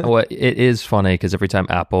time. Well, it is funny because every time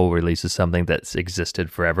Apple releases something that's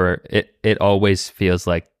existed forever, it always feels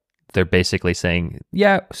like they're basically saying,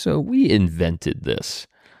 yeah, so we invented this.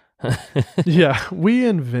 Yeah, we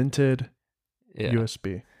invented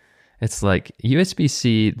USB. It's like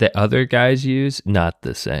USB-C that other guys use, not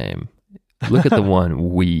the same. Look at the one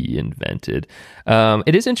we invented.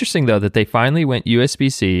 It is interesting, though, that they finally went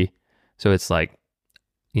USB-C. So it's like,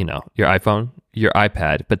 your iPhone, your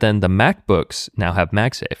iPad, but then the MacBooks now have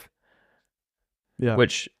MagSafe. Yeah.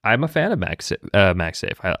 which I'm a fan of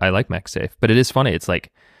MagSafe. I like MagSafe, but it is funny. It's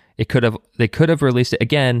like they could have released it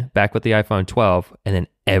again back with the iPhone 12, and then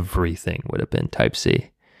everything would have been Type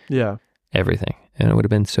C. Yeah. Everything, and it would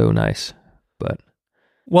have been so nice. But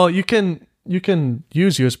well, you can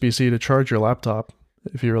use USB-C to charge your laptop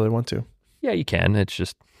if you really want to. yeah, you can. It's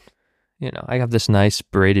just, I have this nice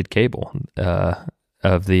braided cable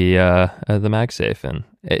of the MagSafe, and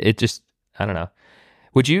it just, I don't know.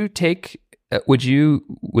 Would you take another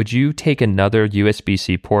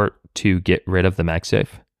USB-C port to get rid of the MagSafe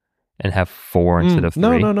and have 4 instead of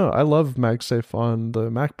 3? No. I love MagSafe on the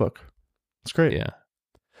MacBook. It's great. Yeah.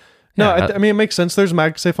 No, Yeah, I mean, it makes sense. There's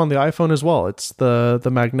MagSafe on the iPhone as well. It's the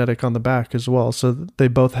magnetic on the back as well. So they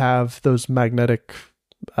both have those magnetic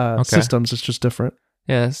systems. It's just different.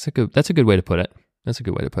 Yeah, that's a good way to put it.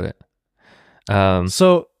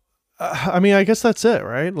 So, I mean, I guess that's it,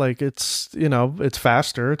 right? Like it's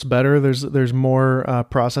faster, it's better. There's more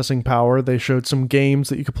processing power. They showed some games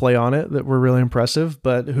that you could play on it that were really impressive,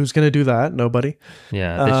 but who's going to do that? Nobody.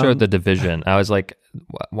 Yeah, they showed The Division. I was like,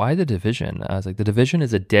 why The Division? I was like, The Division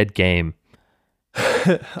is a dead game.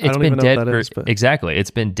 It's been dead for exactly.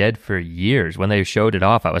 It's been dead for years. When they showed it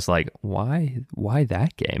off, I was like, why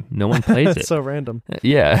that game? No one plays it. It's so random.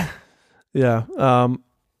 Yeah. Yeah. No,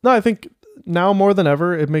 I think now more than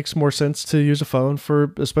ever, it makes more sense to use a phone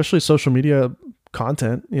for especially social media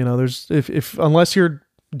content. There's if unless you're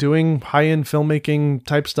doing high-end filmmaking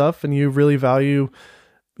type stuff and you really value,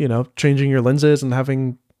 changing your lenses and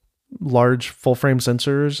having large full frame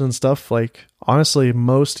sensors and stuff, like honestly,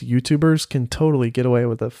 most YouTubers can totally get away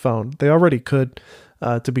with a phone. They already could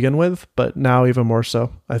to begin with, but now even more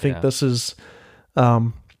so. I think this is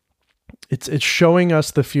it's showing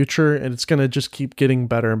us the future, and it's going to just keep getting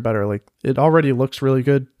better and better. Like it already looks really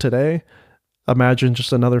good today. Imagine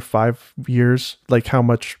just another 5 years, like how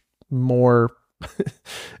much more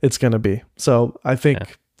it's going to be. So I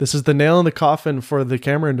think this is the nail in the coffin for the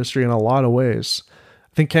camera industry in a lot of ways.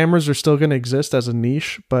 I think cameras are still going to exist as a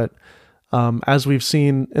niche, but as we've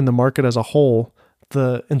seen in the market as a whole,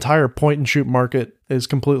 the entire point and shoot market is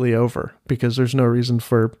completely over because there's no reason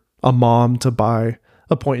for a mom to buy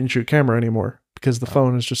a point and shoot camera anymore because the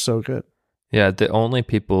phone is just so good. Yeah, the only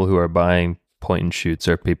people who are buying point and shoots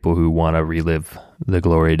are people who want to relive the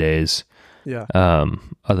glory days. Yeah.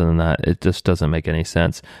 Other than that, it just doesn't make any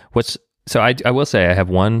sense. I will say I have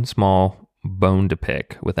one small bone to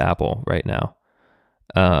pick with Apple right now.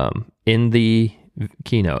 In the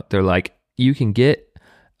keynote, they're like, you can get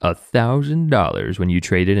 $1,000 when you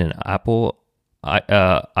trade in an Apple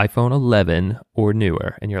iPhone 11 or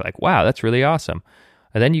newer. And you're like, wow, that's really awesome.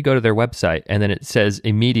 And then you go to their website, and then it says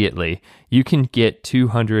immediately, you can get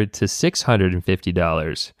 $200 to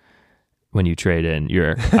 $650 when you trade in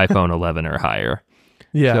your iPhone 11 or higher.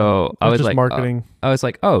 Yeah. So I was just like, marketing. I was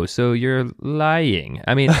like, oh, so you're lying.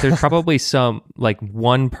 I mean, there's probably some, like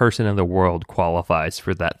one person in the world qualifies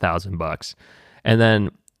for that $1,000. And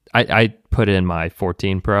then I put in my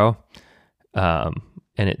 14 Pro, and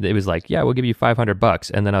it was like, yeah, we'll give you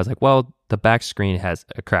 $500. And then I was like, well, the back screen has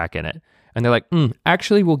a crack in it. And they're like,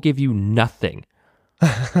 actually, we'll give you nothing.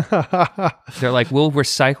 They're like, we'll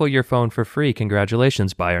recycle your phone for free.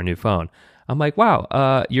 Congratulations, buy our new phone. I'm like,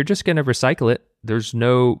 wow, you're just going to recycle it. There's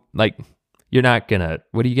no, you're not going to,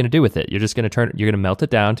 what are you going to do with it? You're just going to you're going to melt it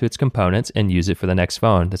down to its components and use it for the next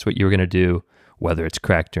phone. That's what you were going to do, whether it's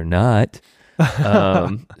cracked or not.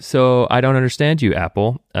 So I don't understand you,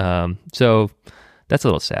 Apple. So that's a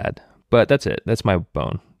little sad, but that's it. That's my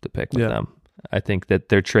bone to pick with them. I think that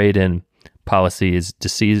their trade-in policy is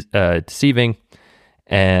deceiving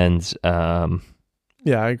and yeah,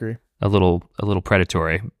 I agree. A little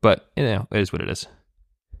predatory, but it is what it is.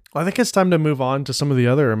 I think it's time to move on to some of the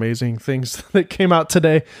other amazing things that came out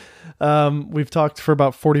today. We've talked for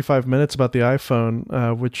about 45 minutes about the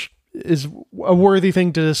iPhone, which is a worthy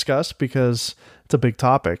thing to discuss because it's a big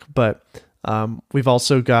topic, but we've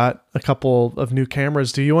also got a couple of new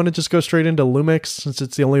cameras. Do you want to just go straight into Lumix since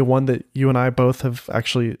it's the only one that you and I both have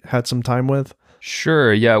actually had some time with?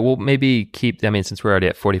 Sure. Yeah. We'll maybe since we're already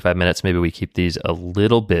at 45 minutes, maybe we keep these a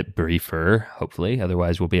little bit briefer, hopefully.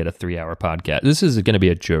 Otherwise, we'll be at a 3-hour podcast. This is going to be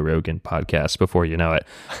a Joe Rogan podcast before you know it.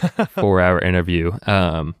 4-hour interview.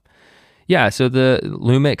 Yeah. So the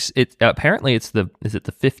Lumix, apparently is it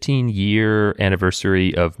the 15-year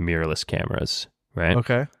anniversary of mirrorless cameras, right?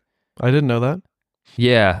 Okay. I didn't know that.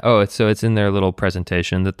 Yeah. Oh, it's in their little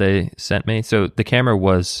presentation that they sent me. So the camera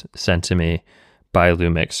was sent to me by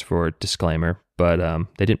Lumix for disclaimer, but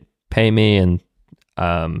they didn't pay me, and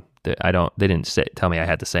they didn't tell me I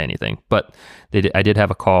had to say anything. But I did have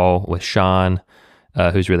a call with Sean,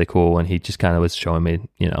 who's really cool, and he just kind of was showing me,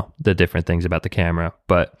 the different things about the camera.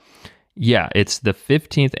 But yeah, it's the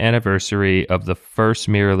 15th anniversary of the first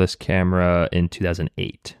mirrorless camera in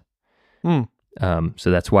 2008.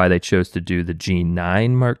 So that's why they chose to do the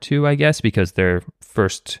G9 Mark II, I guess, because their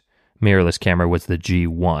first mirrorless camera was the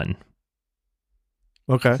G1.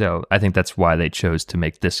 Okay. So I think that's why they chose to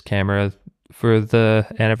make this camera for the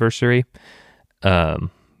anniversary.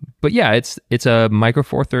 But yeah, it's a micro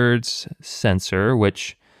four thirds sensor,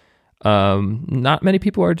 which not many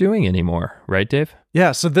people are doing anymore, right, Dave?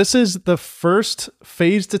 Yeah. So this is the first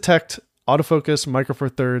phase detect autofocus micro four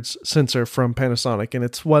thirds sensor from Panasonic, and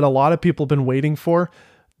it's what a lot of people have been waiting for.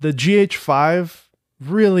 The GH5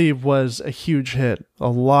 really was a huge hit. A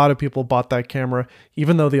lot of people bought that camera,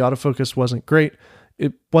 even though the autofocus wasn't great.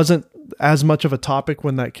 It wasn't as much of a topic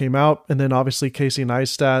when that came out. And then obviously Casey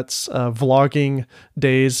Neistat's vlogging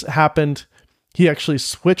days happened. He actually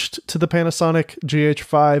switched to the Panasonic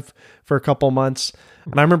GH5 for a couple months.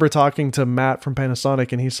 And I remember talking to Matt from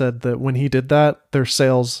Panasonic, and he said that when he did that, their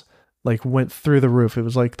sales went through the roof. It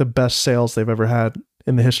was like the best sales they've ever had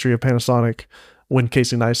in the history of Panasonic when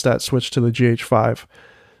Casey Neistat switched to the GH5.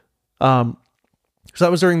 So that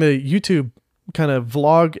was during the YouTube kind of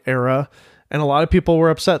vlog era. And a lot of people were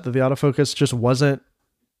upset that the autofocus just wasn't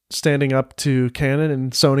standing up to Canon,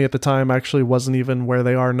 and Sony at the time actually wasn't even where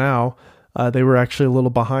they are now. They were actually a little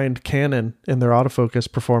behind Canon in their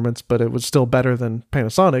autofocus performance, but it was still better than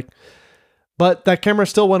Panasonic. But that camera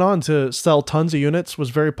still went on to sell tons of units, was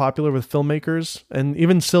very popular with filmmakers, and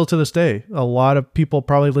even still to this day, a lot of people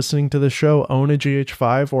probably listening to this show own a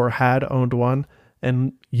GH5 or had owned one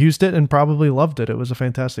and used it and probably loved it. It was a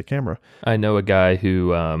fantastic camera. I know a guy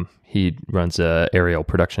who he runs a aerial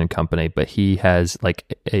production company, but he has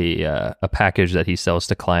a package that he sells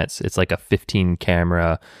to clients. It's like a 15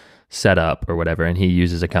 camera setup or whatever, and he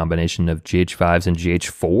uses a combination of GH5s and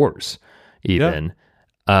GH4s even.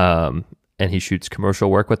 Yeah. And he shoots commercial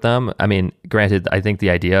work with them. I mean, granted, I think the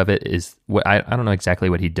idea of it is what I don't know exactly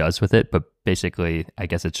what he does with it, but basically, I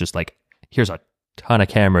guess it's just like, here's a ton of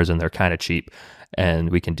cameras and they're kind of cheap, and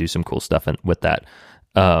we can do some cool stuff with that.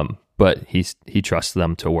 But he trusts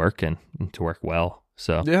them to work and to work well.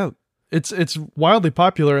 So yeah, it's wildly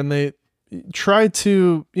popular, and they try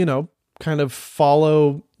to kind of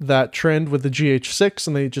follow that trend with the GH6,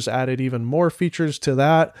 and they just added even more features to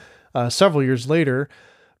that several years later.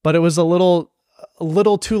 But it was a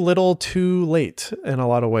little too late in a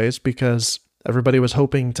lot of ways, because everybody was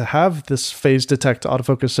hoping to have this phase detect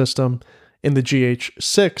autofocus system in the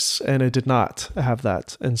GH6, and it did not have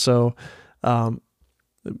that. And so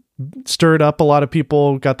stirred up a lot of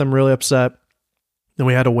people, got them really upset. Then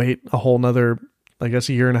we had to wait a whole nother, I guess,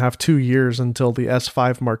 a year and a half, 2 years until the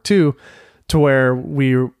S5 Mark II, to where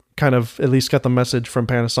we kind of at least got the message from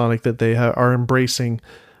Panasonic that they are embracing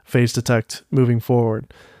phase detect moving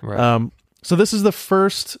forward. Right. So this is the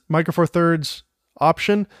first micro four thirds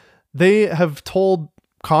option. They have told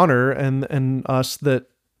Connor and us that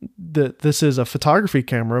this is a photography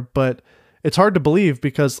camera, but it's hard to believe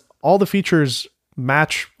because all the features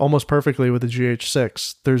match almost perfectly with the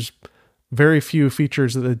GH6. There's very few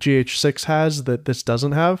features that the GH6 has that this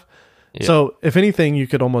doesn't have. Yeah. So if anything, you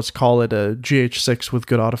could almost call it a GH6 with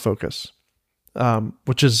good autofocus,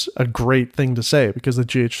 which is a great thing to say because the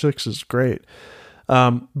GH6 is great.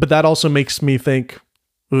 But that also makes me think,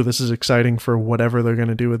 ooh, this is exciting for whatever they're going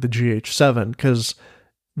to do with the GH7, because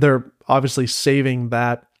they're obviously saving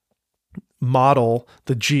that model,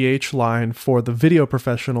 the GH line, for the video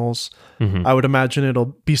professionals. Mm-hmm. I would imagine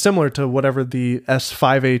it'll be similar to whatever the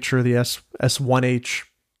S5H or the S1H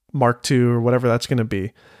Mark II or whatever that's going to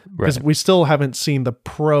be. Because we still haven't seen the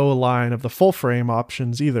pro line of the full frame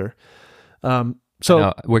options either.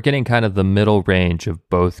 So we're getting kind of the middle range of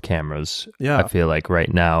both cameras. Yeah, I feel like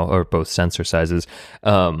right now, or both sensor sizes.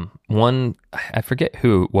 One, I forget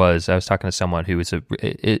who it was. I was talking to someone who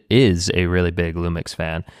is a really big Lumix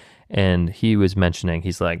fan, and he was mentioning,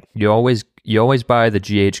 he's like, you always buy the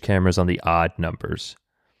GH cameras on the odd numbers.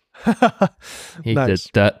 Nice.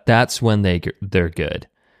 That's when they're good.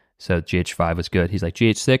 So GH5 was good. He's like,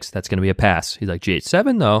 GH6, that's going to be a pass. He's like,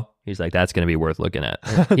 GH7 though. He's like, that's going to be worth looking at.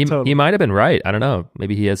 Totally. He might have been right. I don't know.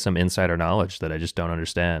 Maybe he has some insider knowledge that I just don't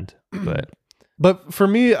understand. But for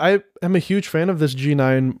me, I am a huge fan of this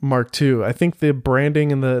G9 Mark II. I think the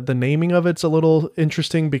branding and the naming of it's a little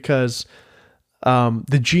interesting because the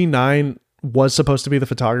G9 was supposed to be the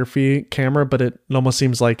photography camera, but it almost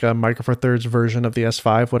seems like a Micro Four Thirds version of the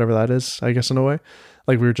S5, whatever that is, I guess, in a way,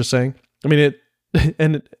 like we were just saying. I mean,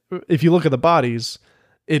 and if you look at the bodies,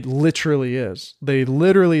 It literally is. They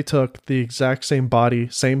literally took the exact same body,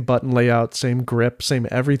 same button layout, same grip, same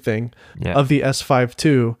everything of the S5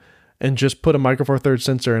 II and just put a Micro Four Thirds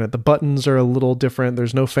sensor in it. The buttons are a little different.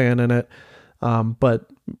 There's no fan in it, but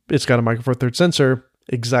it's got a Micro Four Thirds sensor,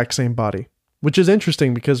 exact same body, which is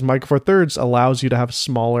interesting because Micro Four Thirds allows you to have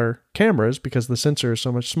smaller cameras because the sensor is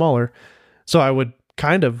so much smaller. So I would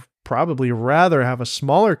kind of probably rather have a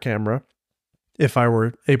smaller camera if I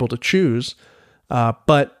were able to choose.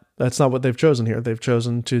 But that's not what they've chosen here. They've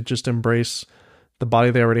chosen to just embrace the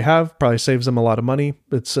body they already have. Probably saves them a lot of money.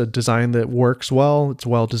 It's a design that works well. It's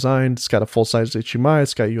well designed. It's got a full-size HDMI.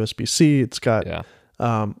 It's got USB-C. It's got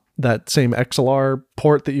that same XLR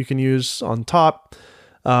port that you can use on top.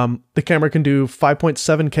 The camera can do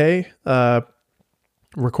 5.7K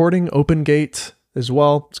recording, open gate as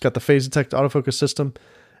well. It's got the phase detect autofocus system.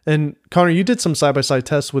 And Connor, you did some side-by-side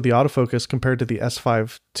tests with the autofocus compared to the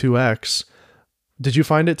S5 IIX. Did you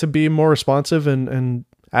find it to be more responsive and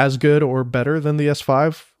as good or better than the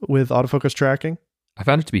S5 with autofocus tracking? I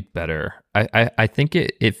found it to be better. I think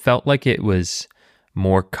it felt like it was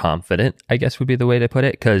more confident, I guess would be the way to put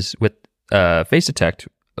it. Because with Face Detect,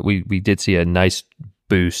 we did see a nice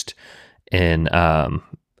boost in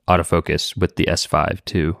autofocus with the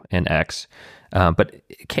S5 II and X. But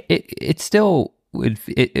it still would,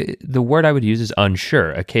 the word I would use is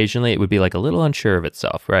unsure. Occasionally it would be like a little unsure of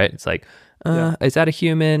itself, right? It's like, is that a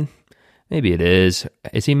human? Maybe it is.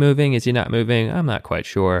 Is he moving? Is he not moving? I'm not quite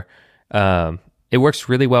sure. It works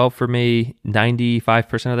really well for me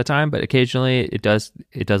 95% of the time, but occasionally it does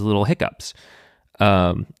little hiccups.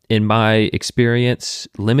 In my experience,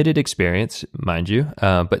 limited experience, mind you,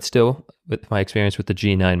 but still with my experience with the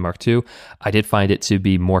G9 Mark II, I did find it to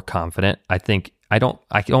be more confident. I think I don't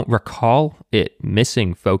recall it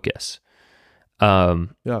missing focus.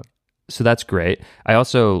 So that's great. I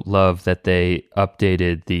also love that they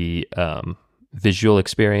updated the visual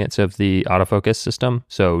experience of the autofocus system.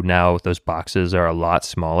 So now those boxes are a lot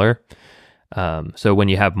smaller. So when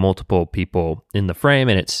you have multiple people in the frame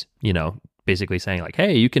and it's, basically saying like,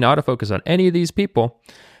 hey, you can autofocus on any of these people.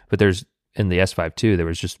 But there's, in the S5 II, there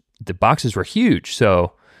was just, the boxes were huge.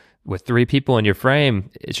 So with 3 people in your frame,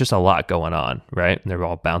 it's just a lot going on, right? And they're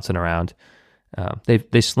all bouncing around. They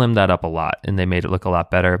slimmed that up a lot and they made it look a lot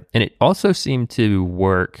better. And it also seemed to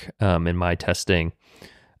work in my testing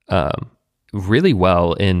really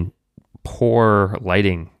well in poor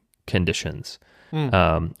lighting conditions.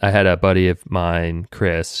 I had a buddy of mine,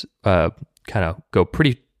 Chris, kind of go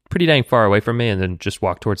pretty dang far away from me and then just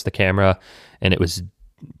walk towards the camera, and it was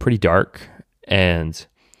pretty dark, and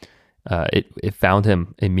it found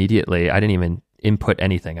him immediately. I didn't even input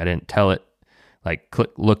anything. I didn't tell it like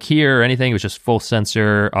look here or anything. It was just full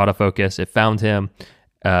sensor autofocus. It found him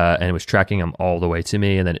and it was tracking him all the way to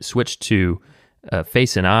me, and then it switched to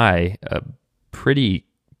face and eye pretty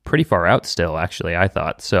far out still, actually, I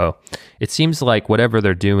thought. So it seems like whatever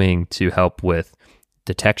they're doing to help with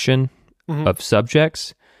detection of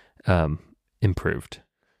subjects improved.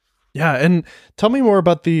 Yeah, and tell me more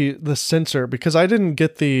about the sensor, because I didn't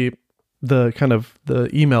get the kind of the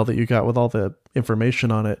email that you got with all the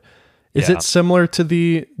information on it. Is it similar to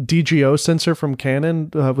the DGO sensor from Canon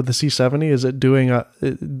with the C70? Is it doing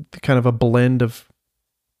kind of a blend of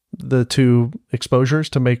the two exposures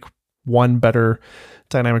to make one better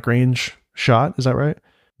dynamic range shot? Is that right?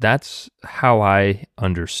 That's how I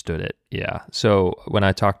understood it. Yeah. So when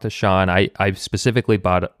I talked to Sean, I specifically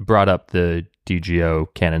brought up the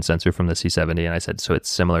DGO Canon sensor from the C70, and I said, so it's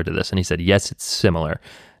similar to this? And he said, yes, it's similar.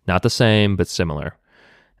 Not the same, but similar.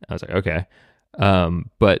 I was like, okay.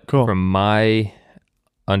 But cool. From my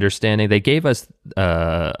understanding, they gave us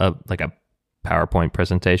a PowerPoint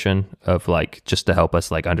presentation of like just to help us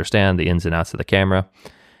like understand the ins and outs of the camera.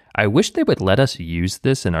 I wish they would let us use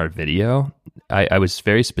this in our video. I was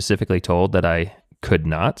very specifically told that I could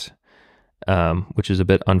not, which is a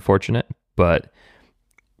bit unfortunate. But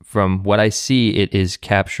from what I see, it is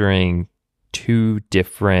capturing 2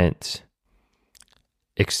 different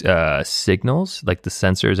signals. Like the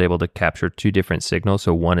sensor is able to capture 2 different signals.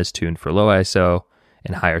 So one is tuned for low ISO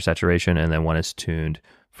and higher saturation, and then one is tuned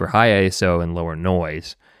for high ISO and lower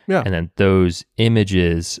noise. Yeah. And then those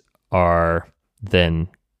images are then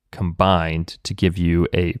combined to give you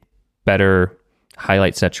a better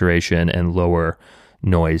highlight saturation and lower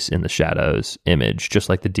noise in the shadows image, just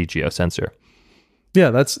like the DGO sensor. Yeah,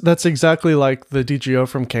 that's exactly like the DGO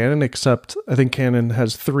from Canon, except I think Canon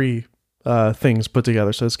has 3 things put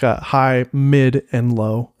together. So it's got high, mid, and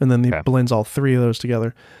low, and then it blends all 3 of those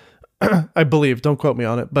together. I believe, don't quote me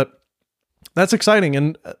on it, but that's exciting.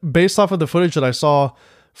 And based off of the footage that I saw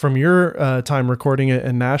from your time recording it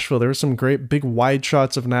in Nashville, there were some great big wide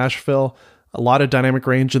shots of Nashville, a lot of dynamic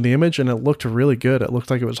range in the image, and it looked really good. It looked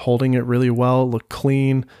like it was holding it really well, it looked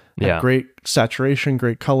clean, had great saturation,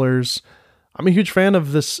 great colors. I'm a huge fan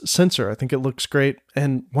of this sensor. I think it looks great.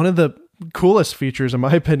 And one of the coolest features, in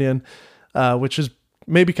my opinion, which is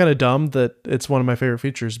maybe kind of dumb that it's one of my favorite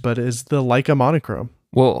features, but is the Leica monochrome.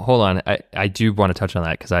 Well, hold on. I do want to touch on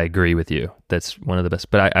that because I agree with you. That's one of the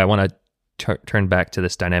best. But I want to turn back to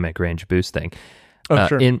this dynamic range boost thing.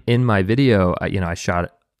 Sure. In my video, I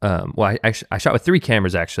shot. I shot with 3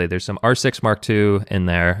 cameras actually. There's some R6 Mark II in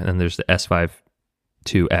there, and then there's the S5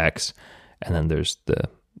 IIX, and then there's the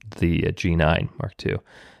G9 Mark II.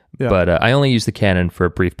 Yeah. But I only used the Canon for a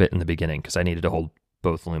brief bit in the beginning because I needed to hold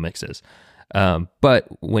both Lumixes. But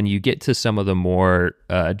when you get to some of the more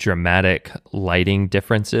dramatic lighting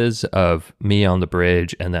differences of me on the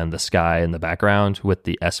bridge and then the sky in the background with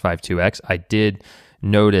the S5 IIX, I did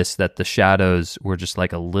notice that the shadows were just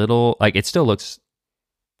like a little, like it still looks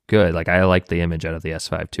good. Like I like the image out of the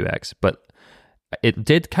S5 IIX, but it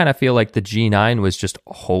did kind of feel like the G9 was just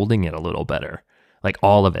holding it a little better, like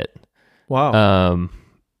all of it. Wow.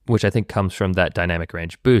 Which I think comes from that dynamic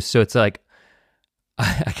range boost. So it's like,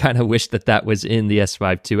 I kind of wish that was in the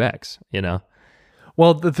S5 IIX,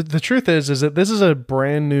 Well, the truth is that this is a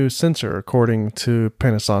brand new sensor, according to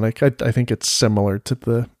Panasonic. I think it's similar to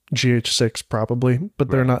the GH6 probably, but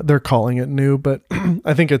they're calling it new, but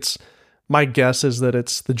I think my guess is that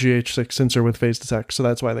it's the GH6 sensor with phase detect. So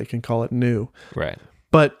that's why they can call it new. Right.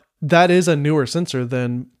 But that is a newer sensor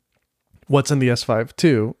than what's in the S5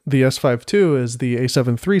 II. The S5 II is the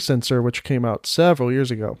A7 III sensor, which came out several years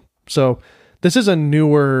ago. So this is a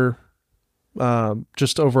newer,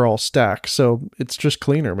 just overall stack. So it's just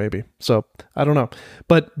cleaner maybe. So I don't know.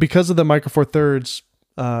 But because of the Micro Four Thirds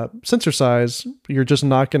sensor size, you're just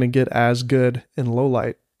not going to get as good in low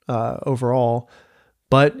light overall.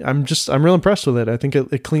 But I'm real impressed with it. I think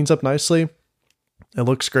it cleans up nicely. It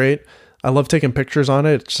looks great. I love taking pictures on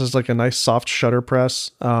it. It's just like a nice soft shutter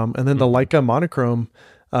press. And then the Leica monochrome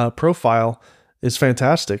profile is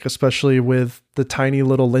fantastic, especially with the tiny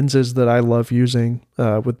little lenses that I love using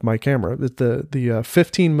with my camera. The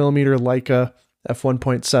 15 millimeter Leica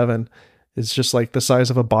f1.7 is just like the size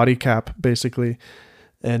of a body cap, basically,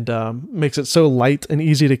 and makes it so light and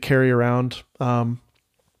easy to carry around.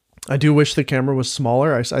 I do wish the camera was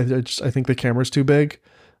smaller. I think the camera's too big.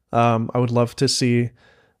 I would love to see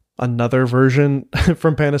another version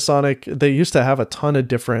from Panasonic. They used to have a ton of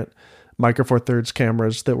different Micro Four Thirds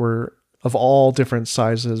cameras that were of all different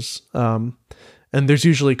sizes. And there's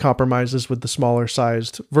usually compromises with the smaller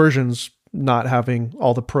sized versions not having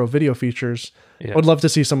all the pro video features. Yeah. I would love to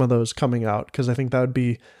see some of those coming out because I think that would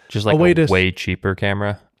be just like a way cheaper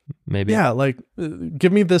camera, maybe. Yeah, like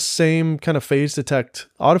give me this same kind of phase detect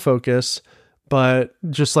autofocus, but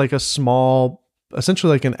just like a small,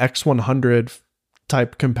 essentially like an X100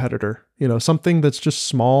 type competitor, something that's just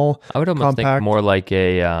small. I would almost think more like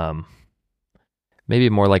a maybe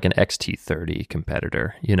more like an XT30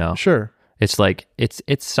 competitor, Sure. It's like it's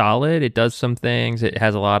solid, it does some things, it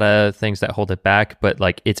has a lot of things that hold it back, but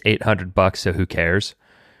like it's $800, so who cares,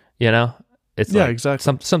 it's like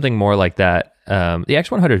exactly something more like that. The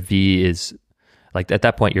X100V is like, at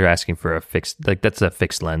that point you're asking for a fixed, like that's a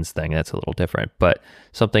fixed lens thing, that's a little different, but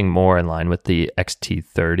something more in line with the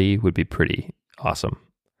XT30 would be pretty awesome.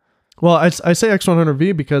 Well, I say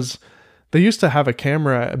X100V because they used to have a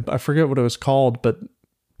camera, I forget what it was called, but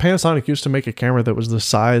Panasonic used to make a camera that was the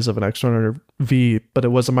size of an X100V, but it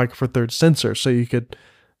was a Micro Four Thirds sensor, so you could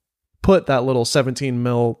put that little 17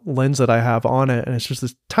 mil lens that I have on it, and it's just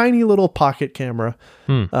this tiny little pocket camera.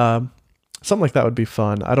 Something like that would be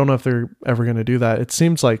fun. I don't know if they're ever going to do that. It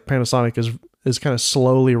seems like Panasonic is kind of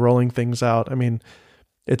slowly rolling things out. I mean,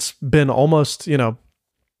 it's been almost, the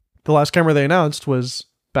last camera they announced was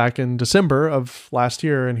back in December of last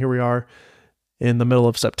year, and here we are in the middle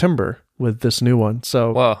of September with this new one.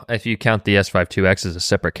 So, well, if you count the S5 IIX as a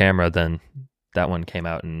separate camera, then that one came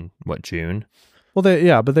out in June? Well,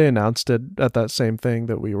 but they announced it at that same thing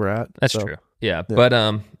that we were at. That's true. Yeah.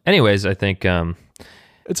 But anyways, I think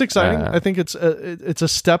it's exciting. I think it's a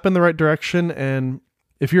step in the right direction, and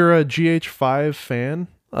if you're a GH5 fan,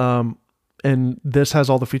 and this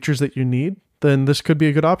has all the features that you need, then this could be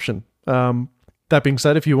a good option. That being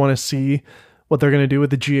said, if you want to see what they're going to do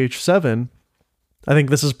with the GH7, I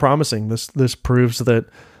think this is promising. This proves that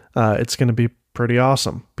it's going to be pretty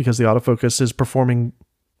awesome because the autofocus is performing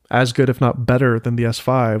as good, if not better, than the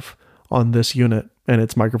S5 on this unit, and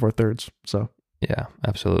it's Micro Four Thirds. So yeah,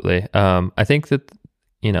 absolutely. I think that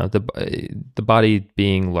the body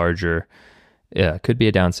being larger, could be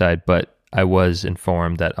a downside, but I was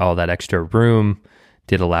informed that all that extra room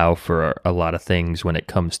did allow for a lot of things when it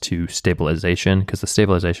comes to stabilization, because the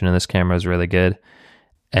stabilization in this camera is really good.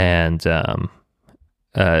 And,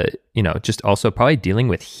 just also probably dealing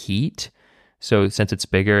with heat. So since it's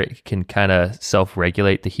bigger, it can kind of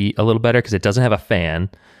self-regulate the heat a little better because it doesn't have a fan.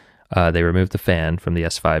 They removed the fan from the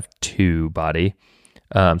S5 II body.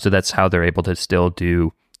 So that's how they're able to still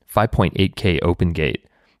do 5.8K open gate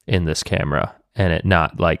in this camera and it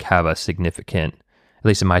not like have a significant, at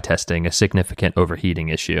least in my testing, a significant overheating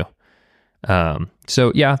issue.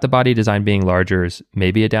 So yeah, the body design being larger is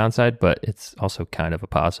maybe a downside, but it's also kind of a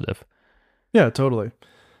positive. Yeah, totally.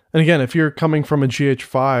 And again, if you're coming from a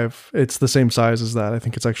GH5, it's the same size as that. I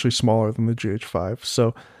think it's actually smaller than the GH5.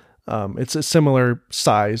 So it's a similar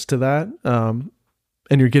size to that. And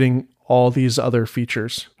you're getting all these other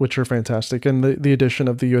features, which are fantastic. And the addition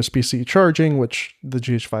of the USB-C charging, which the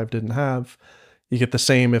GH5 didn't have. You get the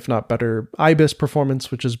same, if not better, IBIS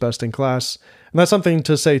performance, which is best in class. And that's something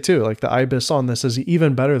to say too. Like the IBIS on this is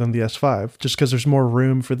even better than the S5, just because there's more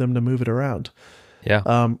room for them to move it around.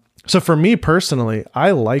 Yeah. So for me personally,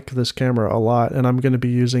 I like this camera a lot, and I'm going to be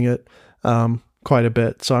using it quite a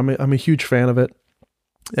bit. So I'm a huge fan of it,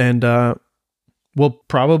 and we'll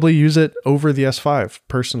probably use it over the S5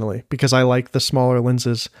 personally because I like the smaller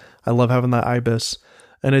lenses. I love having that IBIS,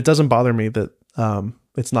 and it doesn't bother me that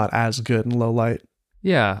it's not as good in low light.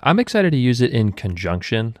 Yeah, I'm excited to use it in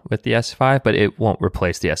conjunction with the S5, but it won't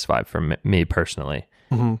replace the S5 for me personally.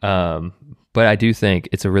 Mm-hmm. But I do think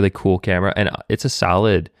it's a really cool camera, and it's a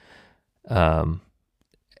solid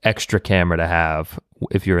extra camera to have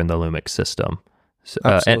if you're in the Lumix system. So,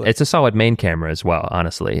 and it's a solid main camera as well,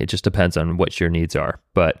 honestly. It just depends on what your needs are.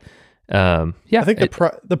 But yeah. I think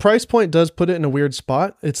the price point does put it in a weird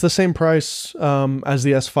spot. It's the same price as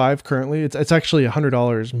the S5 currently. It's actually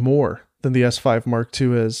 $100 more than the S5 Mark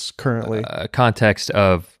II is currently. Context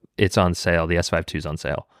of it's on sale. The S5 II is on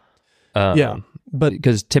sale. Yeah. But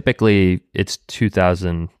because typically it's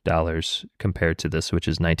 $2,000 compared to this, which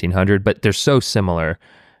is $1,900, but they're so similar.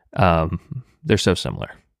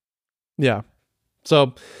 Yeah.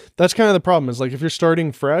 So that's kind of the problem is like if you're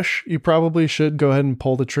starting fresh, you probably should go ahead and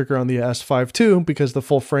pull the trigger on the S5 II because the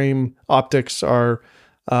full frame optics are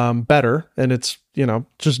better and it's,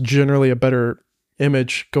 just generally a better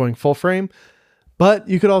image going full frame. But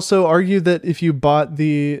you could also argue that if you bought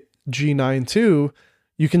the G9 II,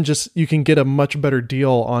 you can get a much better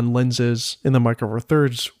deal on lenses in the Micro Four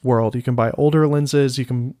Thirds world. You can buy older lenses, you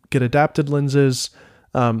can get adapted lenses.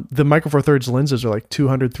 The Micro Four Thirds lenses are like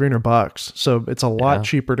 $200-$300, so it's a lot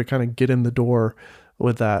cheaper to kind of get in the door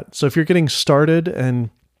with that. So if you're getting started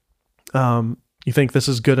and you think this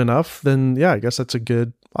is good enough, then yeah, I guess that's a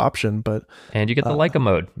good option. And you get the Leica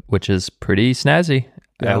mode, which is pretty snazzy.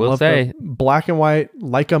 Yeah, I will say, black and white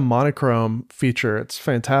Leica monochrome feature. It's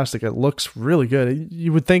fantastic. It looks really good.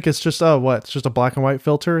 You would think it's just it's just a black and white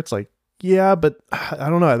filter. It's like, yeah, but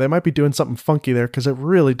I don't know. They might be doing something funky there because it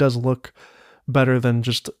really does look better than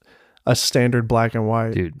just a standard black and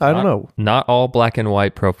white. Dude, I don't know. Not all black and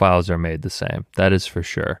white profiles are made the same. That is for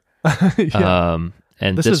sure. Yeah.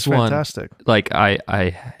 And this is fantastic. Like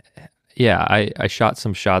I shot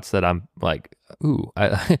some shots that I'm like,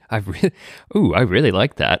 I really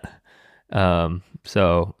like that.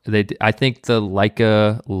 So I think the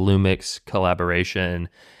Leica Lumix collaboration,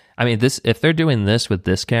 I mean, if they're doing this with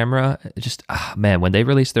this camera, just, when they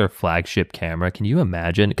release their flagship camera, can you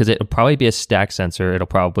imagine? Because it'll probably be a stack sensor. It'll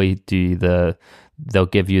probably do they'll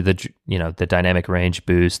give you the dynamic range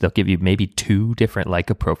boost. They'll give you maybe 2 different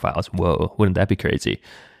Leica profiles. Whoa, wouldn't that be crazy?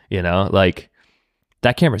 Like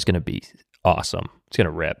that camera's going to be awesome. It's going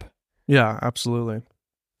to rip. Yeah, absolutely.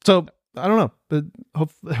 So I don't know.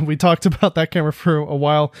 We talked about that camera for a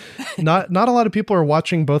while. Not a lot of people are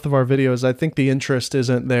watching both of our videos. I think the interest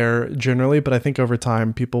isn't there generally, but I think over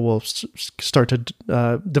time people will start to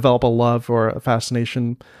develop a love or a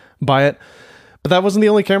fascination by it. But that wasn't the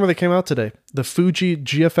only camera that came out today. The Fuji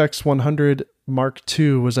GFX 100 Mark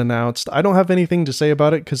II was announced. I don't have anything to say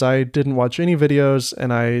about it because I didn't watch any videos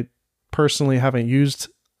and I personally haven't used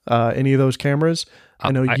any of those cameras.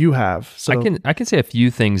 I know you have. So I can say a few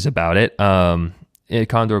things about it.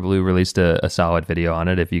 Condor Blue released a solid video on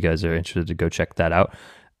it. If you guys are interested to go check that out.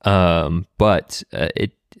 But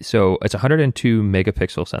it's a 102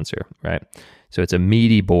 megapixel sensor, right? So it's a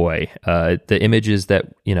meaty boy. The images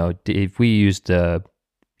that if we used the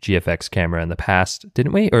GFX camera in the past,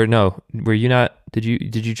 didn't we? Or no? Were you not? Did you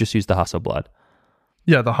just use the Hasselblad?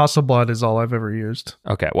 Yeah, the Hasselblad is all I've ever used.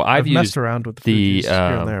 Okay, well, I've used messed around with the the Fuji's here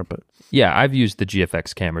and there, but yeah, I've used the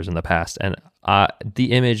GFX cameras in the past, and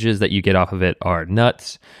the images that you get off of it are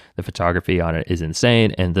nuts. The photography on it is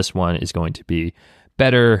insane, and this one is going to be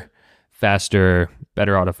better, faster,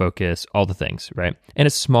 better autofocus, all the things, right? And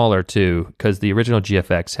it's smaller too, because the original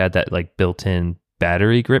GFX had that like built-in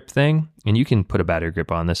battery grip thing, and you can put a battery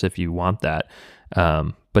grip on this if you want that.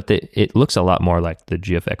 But it looks a lot more like the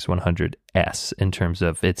GFX 100S in terms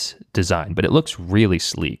of its design, but it looks really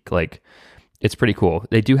sleek. Like, it's pretty cool.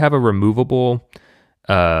 They do have a removable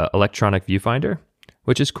electronic viewfinder,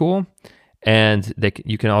 which is cool. And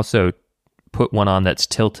you can also put one on that's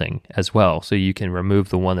tilting as well. So you can remove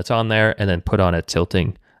the one that's on there and then put on a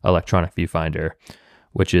tilting electronic viewfinder,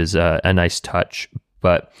 which is a nice touch.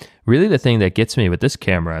 But really the thing that gets me with this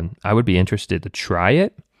camera, and I would be interested to try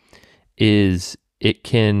it, is it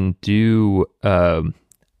can do, I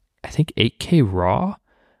think, 8K RAW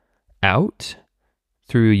out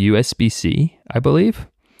through USB-C, I believe.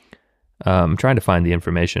 I'm trying to find the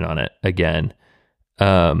information on it again.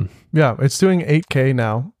 yeah, it's doing 8K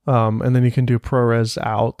now, and then you can do ProRes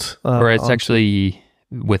out. Or it's actually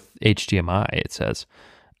with HDMI, it says,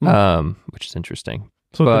 which is interesting.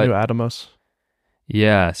 So the new Atomos.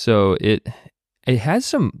 Yeah, so it has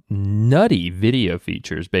some nutty video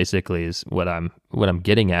features, basically, is what I'm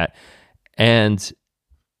getting at. And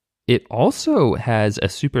it also has a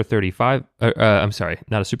Super 35, I'm sorry,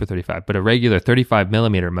 not a Super 35, but a regular 35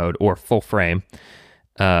 millimeter mode or full frame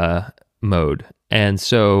mode. And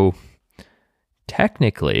so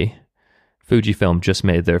technically, Fujifilm just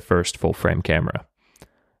made their first full frame camera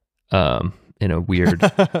in a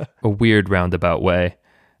weird roundabout way,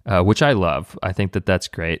 which I love. I think that's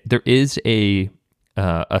great. There is a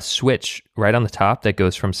switch right on the top that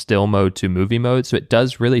goes from still mode to movie mode. So it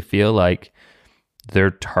does really feel like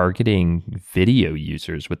they're targeting video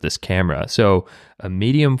users with this camera. So a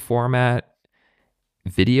medium format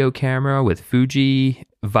video camera with Fuji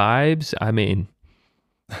vibes. I mean,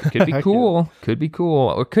 could be cool. Could be cool,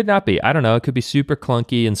 or could not be. I don't know. It could be super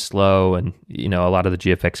clunky and slow, and a lot of the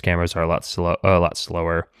GFX cameras are a lot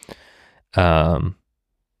slower. But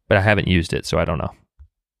I haven't used it, so I don't know.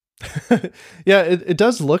 Yeah, it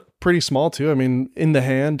does look pretty small too. I mean, in the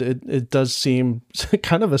hand, it does seem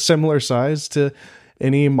kind of a similar size to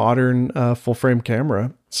any modern full frame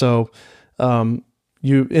camera. So,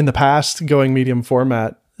 you in the past going medium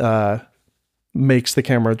format makes the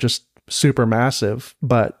camera just super massive,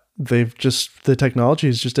 but the technology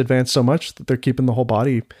has just advanced so much that they're keeping the whole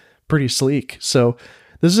body pretty sleek. So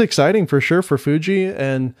this is exciting for sure for Fuji,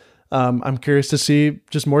 and I'm curious to see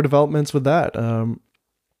just more developments with that.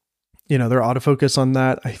 Their autofocus on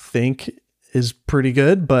that, I think, is pretty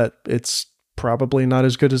good, but it's probably not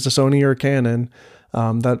as good as the Sony or Canon.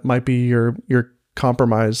 That might be your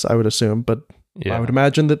compromise, I would assume, but yeah. I would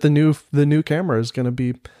imagine that the new camera is going to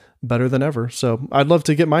be better than ever. So I'd love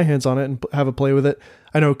to get my hands on it and have a play with it.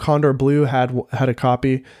 I know Condor Blue had a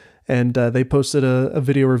copy, and they posted a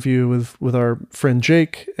video review with our friend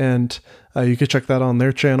Jake, and you could check that on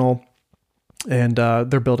their channel. And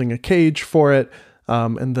they're building a cage for it,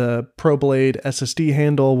 and the ProBlade SSD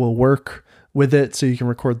handle will work with it, so you can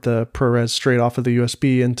record the ProRes straight off of the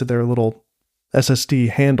USB into their little SSD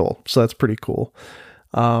handle. So that's pretty cool.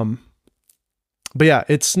 But yeah,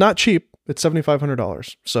 it's not cheap. It's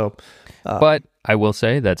 $7,500. So, but I will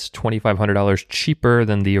say that's $2,500 cheaper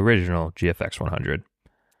than the original GFX 100.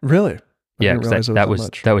 Really? Yeah,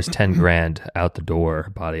 that was 10 grand out the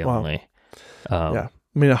door, body only. Yeah,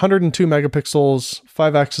 I mean, 102 megapixels,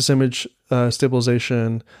 5-axis image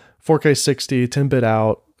stabilization, 4K 60, 10-bit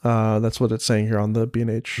out. That's what it's saying here on the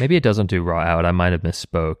B&H. Maybe it doesn't do raw out. I might have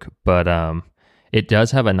misspoke, but it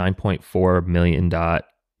does have a 9.4 million dot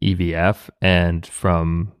EVF, and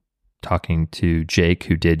from talking to Jake,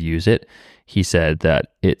 who did use it, he said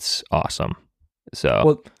that it's awesome. So,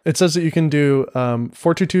 well, it says that you can do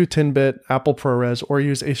 422 10-bit Apple ProRes, or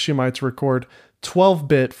use HDMI to record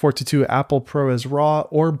 12-bit 422 Apple ProRes RAW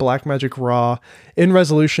or Blackmagic RAW in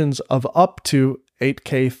resolutions of up to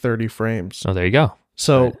 8K 30 frames. Oh, there you go.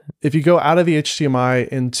 So right. If you go out of the HDMI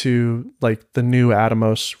into like the new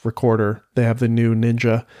Atomos recorder, they have the new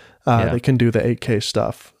Ninja. They can do the 8K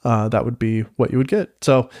stuff. That would be what you would get.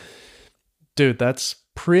 So, dude, that's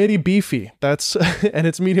pretty beefy. And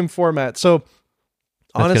it's medium format. So,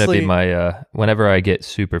 that's honestly, gonna be my whenever I get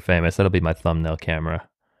super famous, that'll be my thumbnail camera.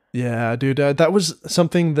 Yeah, dude, that was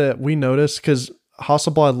something that we noticed because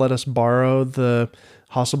Hasselblad let us borrow the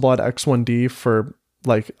Hasselblad X1D for,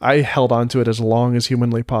 like, I held on to it as long as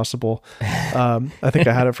humanly possible. I think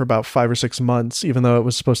I had it for about 5 or 6 months, even though it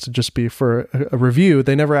was supposed to just be for a review.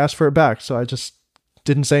 They never asked for it back, so I just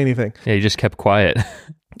didn't say anything. Yeah, you just kept quiet.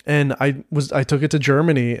 And I took it to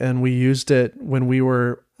Germany, and we used it when we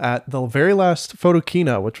were at the very last photo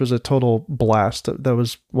keynote, which was a total blast. That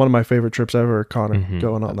was one of my favorite trips ever, Connor,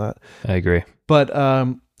 going on that. I agree. But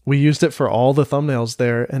we used it for all the thumbnails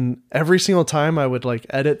there, and every single time I would like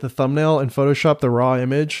edit the thumbnail and Photoshop the raw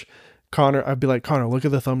image, I'd be like, Connor, look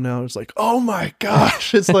at the thumbnail. It's like, oh my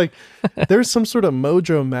gosh. It's like there's some sort of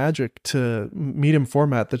mojo magic to medium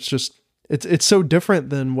format that's just it's so different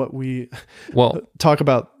than what we talk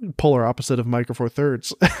about, polar opposite of Micro Four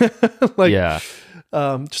Thirds. Like,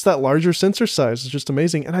 just that larger sensor size is just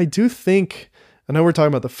amazing. And I do think, I know we're talking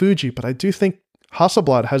about the Fuji, but I do think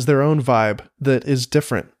Hasselblad has their own vibe that is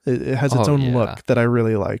different. It has its own look that I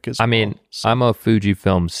really like. I mean, I'm a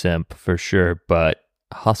Fujifilm simp for sure, but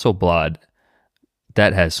Hasselblad,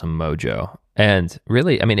 that has some mojo. And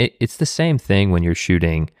really, I mean, it's the same thing when you're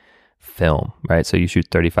shooting film, right? So you shoot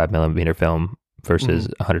 35 millimeter film versus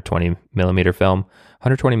 120 millimeter film.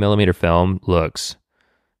 120 millimeter film looks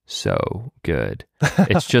so good.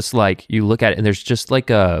 It's just like you look at it and there's just like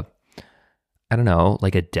I don't know,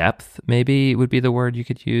 like a depth maybe would be the word you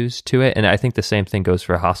could use to it. And I think the same thing goes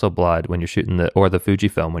for Hasselblad when you're shooting the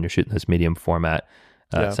Fujifilm when you're shooting those medium format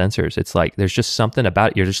sensors. It's like there's just something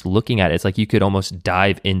about it. You're just looking at it. It's like you could almost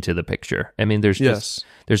dive into the picture. I mean, there's just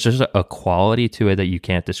a quality to it that you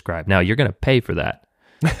can't describe. Now you're going to pay for that.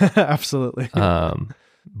 Absolutely.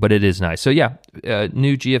 But it is nice. So yeah,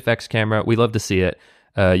 new GFX camera. We love to see it.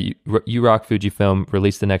 You rock Fujifilm.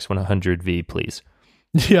 Release the next 100V, please.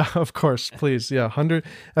 Yeah, of course, please. Yeah,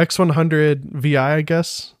 X100 VI, I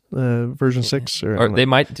guess, version 6. Or they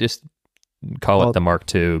might just call it the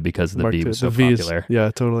Mark II because the V was so popular. Yeah,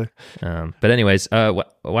 totally. But anyways,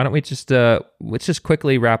 why don't we just let's just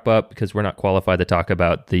quickly wrap up because we're not qualified to talk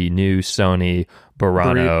about the new Sony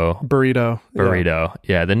Burrito.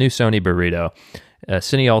 Yeah, the new Sony Burrito,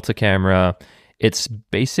 Cine Alta camera. It's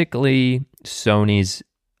basically Sony's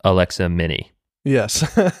Alexa Mini. Yes.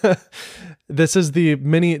 This is the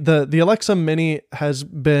Mini. The Alexa Mini has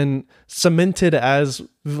been cemented as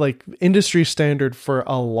like industry standard for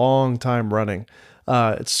a long time running.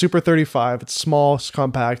 It's Super 35. It's small, it's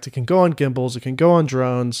compact. It can go on gimbals. It can go on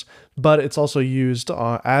drones, but it's also used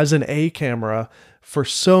as an A camera for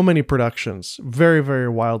so many productions. Very, very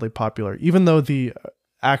wildly popular. Even though the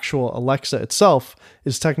actual Alexa itself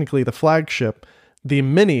is technically the flagship, the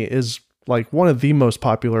Mini is like one of the most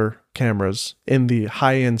popular cameras in the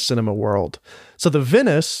high-end cinema world. So the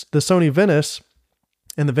Sony Venice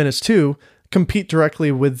and the Venice 2 compete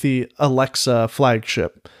directly with the Alexa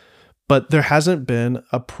flagship, but there hasn't been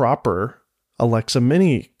a proper Alexa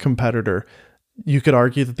Mini competitor. You could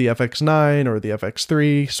argue that the FX9 or the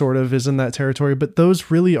FX3 sort of is in that territory, but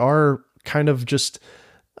those really are kind of just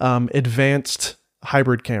advanced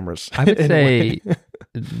hybrid cameras. I would say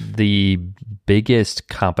the biggest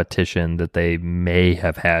competition that they may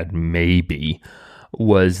have had maybe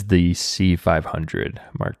was the C500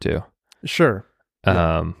 Mark II. Sure.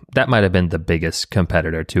 That might have been the biggest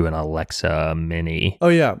competitor to an Alexa Mini. Oh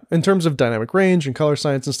yeah, in terms of dynamic range and color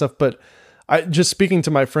science and stuff. But I just speaking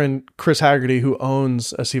to my friend Chris Haggerty, who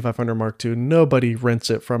owns a C500 Mark II, nobody rents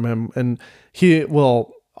it from him, and he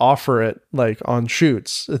will offer it like on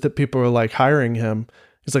shoots that people are like hiring him.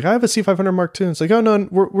 He's like, I have a C500 Mark II. And it's like, oh no,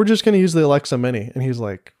 we're just going to use the Alexa Mini. And he's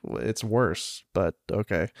like, well, it's worse, but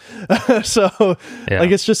okay. So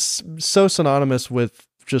like, it's just so synonymous with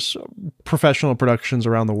just professional productions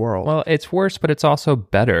around the world. Well, it's worse, but it's also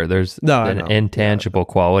better. There's an intangible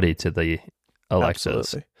quality to the Alexas.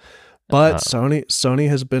 Absolutely. But Sony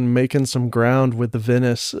has been making some ground with the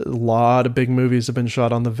Venice. A lot of big movies have been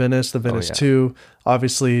shot on the Venice. The Venice 2,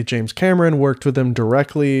 obviously James Cameron worked with them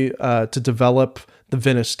directly to develop the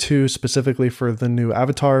Venice 2 specifically for the new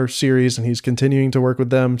Avatar series, and he's continuing to work with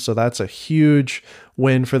them. So that's a huge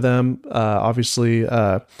win for them. Obviously,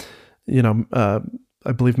 I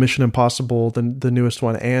believe Mission Impossible, the newest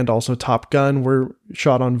one, and also Top Gun were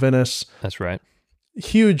shot on Venice. That's right.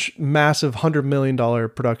 Huge, massive $100 million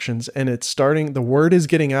productions, and it's starting. The word is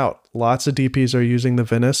getting out. Lots of DPs are using the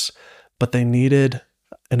Venice, but they needed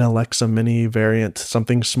an Alexa Mini variant,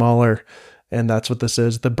 something smaller, and that's what this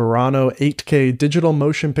is. The Burano 8K digital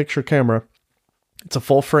motion picture camera. It's a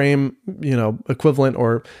full frame, equivalent,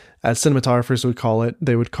 or as cinematographers would call it,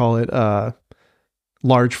 they would call it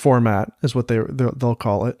large format is what they'll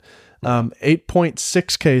call it.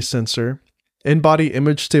 8.6K sensor. In-body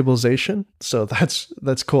image stabilization, so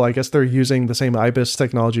that's cool. I guess they're using the same IBIS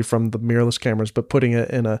technology from the mirrorless cameras, but putting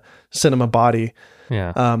it in a cinema body.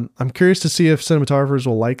 Yeah. I'm curious to see if cinematographers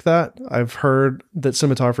will like that. I've heard that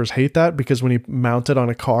cinematographers hate that because when you mount it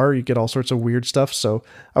on a car, you get all sorts of weird stuff. So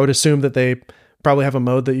I would assume that they probably have a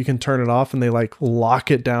mode that you can turn it off and they like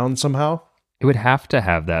lock it down somehow. It would have to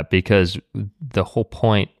have that because the whole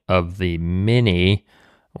point of the Mini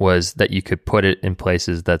was that you could put it in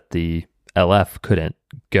places that the LF couldn't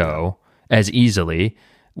go as easily,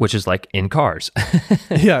 which is like in cars.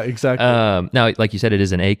 Yeah, exactly. Now, like you said, it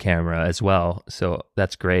is an A camera as well, so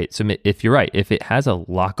that's great. So if you're right, if it has a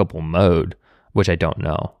lockable mode, which I don't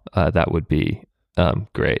know, that would be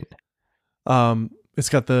great. It's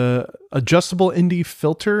got the adjustable ND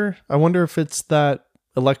filter. I wonder if it's that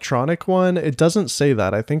electronic one. It doesn't say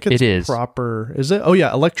that. I think it is proper. Is it? Oh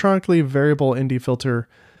yeah, electronically variable ND filter.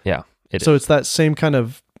 Yeah, so it's that same kind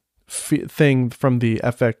of thing from the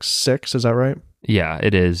FX6. Is that right? Yeah,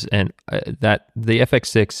 it is, and that the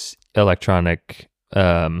FX6 electronic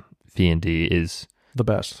V&D is the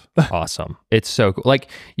best. Awesome. It's so cool. Like,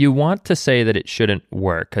 you want to say that it shouldn't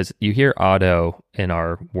work because you hear auto in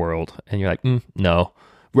our world and you're like, no,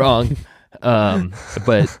 wrong.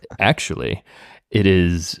 But actually, it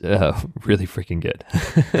is really freaking good.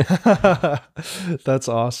 That's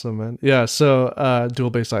awesome, man. Yeah, so dual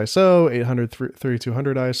base ISO, 800,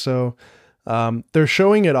 3200 ISO. They're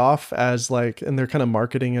showing it off as like, and they're kind of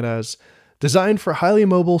marketing it as designed for highly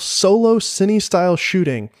mobile solo cine style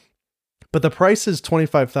shooting. But the price is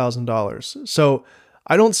 $25,000. So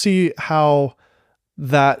I don't see how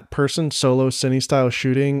that person solo cine style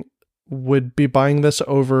shooting would be buying this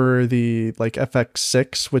over the like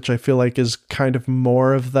FX6, which I feel like is kind of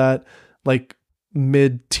more of that like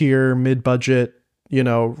mid-tier, mid-budget,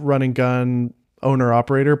 run and gun owner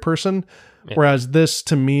operator person. Yeah. Whereas this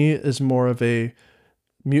to me is more of a,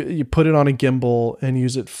 you put it on a gimbal and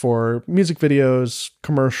use it for music videos,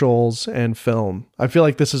 commercials, and film. I feel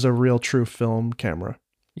like this is a real true film camera.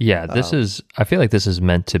 Yeah, I feel like this is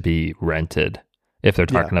meant to be rented if they're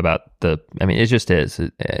talking about it just is.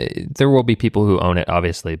 There will be people who own it,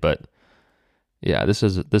 obviously, but yeah, this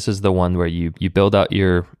is the one where you build out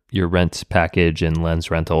your rent package and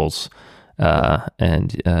lens rentals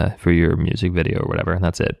and for your music video or whatever, and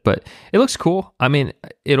that's it. But it looks cool. I mean,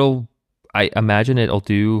 I imagine it'll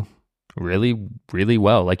do really, really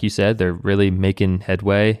well. Like you said, they're really making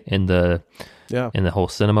headway in the whole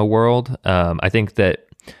cinema world. I think that,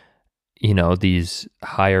 these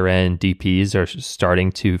higher end DPs are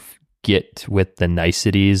starting to get with the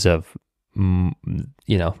niceties of,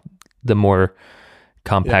 the more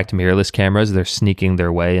compact mirrorless cameras. They're sneaking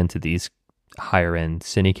their way into these higher end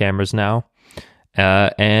cine cameras now.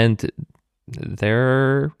 And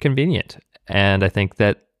they're convenient. And I think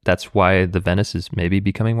that's why the Venice is maybe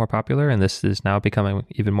becoming more popular, and this is now becoming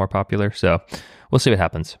even more popular. So we'll see what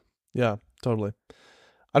happens. Yeah, totally.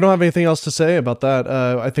 I don't have anything else to say about that.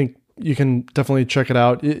 I think you can definitely check it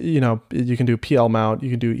out. You can do PL mount, you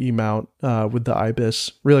can do E mount with the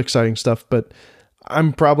IBIS. Really exciting stuff, but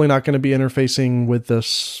I'm probably not going to be interfacing with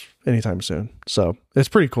this anytime soon. So it's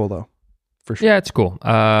pretty cool though, for sure. Yeah, it's cool.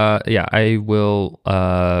 I will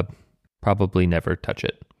probably never touch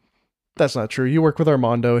it. That's not true. You work with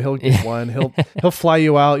Armando. He'll get one. He'll fly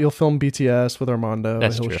you out. You'll film BTS with Armando.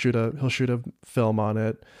 That's he'll true. He'll shoot a film on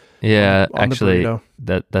it. Yeah, actually,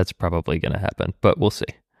 that's probably going to happen, but we'll see.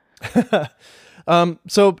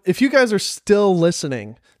 So if you guys are still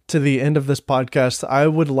listening to the end of this podcast, I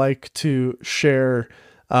would like to share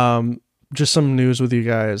just some news with you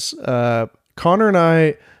guys. Connor and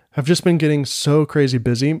I have just been getting so crazy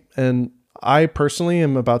busy, and I personally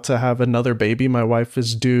am about to have another baby. My wife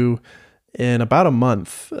is due in about a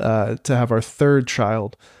month to have our third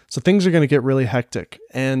child. So things are going to get really hectic.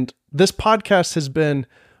 And this podcast has been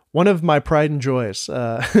one of my pride and joys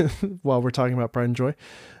while we're talking about pride and joy.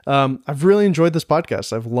 I've really enjoyed this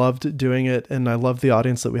podcast. I've loved doing it, and I love the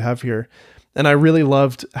audience that we have here. And I really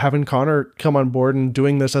loved having Connor come on board and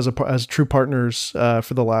doing this as true partners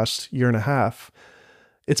for the last year and a half.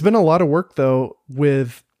 It's been a lot of work, though,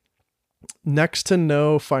 with next to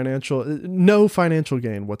no financial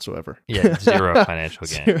gain whatsoever. Yeah, zero financial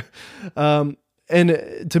gain.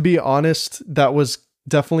 And to be honest, that was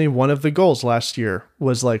definitely one of the goals last year,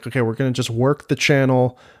 was like, okay, we're going to just work the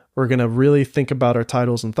channel. We're going to really think about our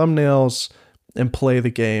titles and thumbnails and play the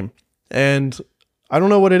game. And I don't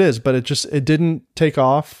know what it is, but it didn't take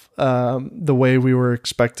off the way we were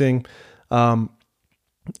expecting.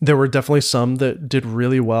 There were definitely some that did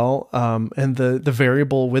really well. And the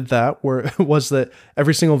variable with that was that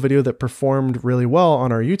every single video that performed really well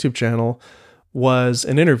on our YouTube channel was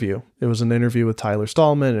an interview. It was an interview with Tyler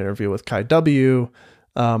Stallman, an interview with Kai W.,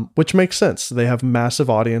 which makes sense. They have massive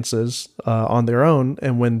audiences on their own.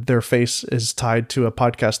 And when their face is tied to a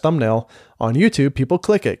podcast thumbnail on YouTube, people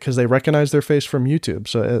click it because they recognize their face from YouTube.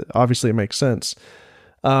 So obviously it makes sense.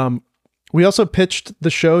 We also pitched the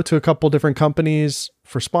show to a couple different companies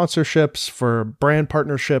for sponsorships, for brand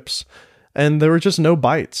partnerships, and there were just no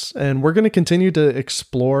bites. And we're going to continue to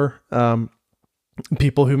explore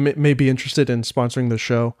people who may be interested in sponsoring the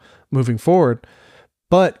show moving forward.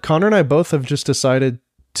 But Connor and I both have just decided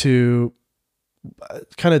to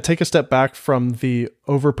kind of take a step back from the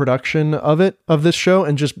overproduction of this show,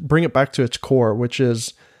 and just bring it back to its core, which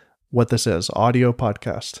is what this is, audio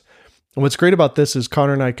podcast. And what's great about this is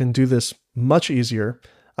Connor and I can do this much easier.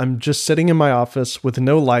 I'm just sitting in my office with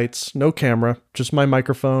no lights, no camera, just my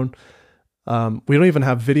microphone. We don't even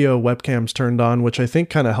have video webcams turned on, which I think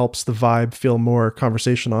kind of helps the vibe feel more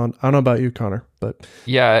conversational. I don't know about you, Connor, but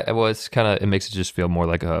yeah, well, it makes it just feel more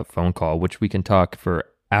like a phone call, which we can talk for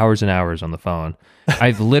hours and hours on the phone.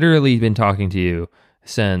 I've literally been talking to you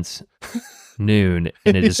since noon,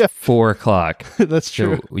 and it is 4 o'clock. That's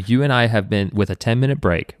true. So you and I have been, with a 10-minute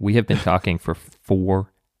break, we have been talking for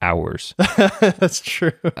 4 hours. That's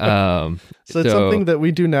true. So it's something that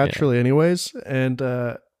we do naturally anyways. And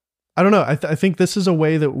I don't know. I think this is a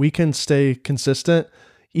way that we can stay consistent,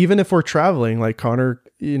 even if we're traveling. Like Connor,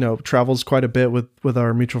 travels quite a bit with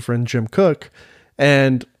our mutual friend, Jim Cook.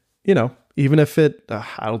 And, even if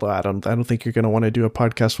I don't think you're going to want to do a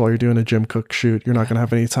podcast while you're doing a Jim Cook shoot. You're not going to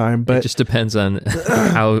have any time, but it just depends on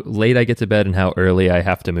how late I get to bed and how early I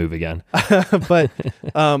have to move again. But,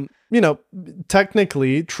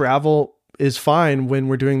 technically travel is fine when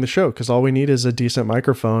we're doing the show, because all we need is a decent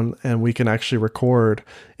microphone, and we can actually record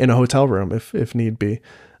in a hotel room if need be,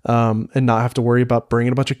 and not have to worry about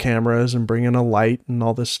bringing a bunch of cameras and bringing a light and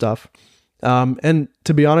all this stuff. And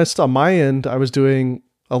to be honest, on my end, I was doing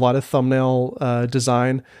a lot of thumbnail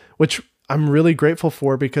design, which I'm really grateful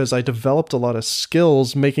for, because I developed a lot of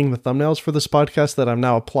skills making the thumbnails for this podcast that I'm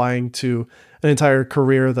now applying to an entire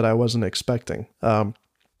career that I wasn't expecting.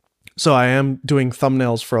 So I am doing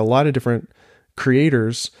thumbnails for a lot of different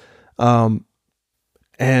creators. And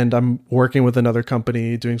I'm working with another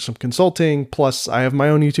company doing some consulting. Plus I have my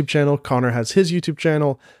own YouTube channel. Connor has his YouTube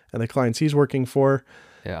channel and the clients he's working for.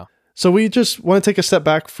 Yeah. So we just want to take a step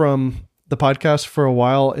back from the podcast for a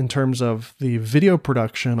while in terms of the video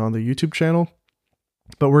production on the YouTube channel,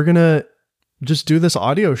 but we're going to just do this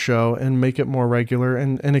audio show and make it more regular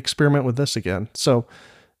and experiment with this again. So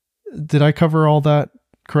did I cover all that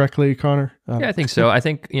correctly, Connor? Yeah, I think so. I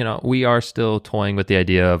think, we are still toying with the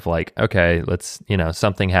idea of like, okay, let's,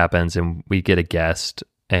 something happens and we get a guest,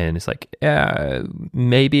 and it's like, yeah,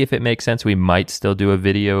 maybe if it makes sense, we might still do a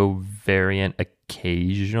video variant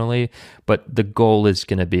occasionally, but the goal is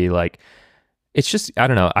going to be like, it's just, I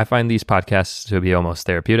don't know. I find these podcasts to be almost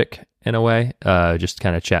therapeutic in a way, just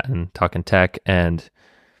kind of chatting, talking tech. And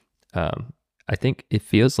I think it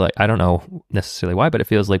feels like, I don't know necessarily why, but it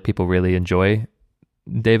feels like people really enjoy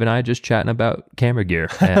Dave and I just chatting about camera gear.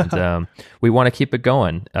 And we want to keep it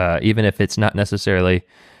going. Even if it's not necessarily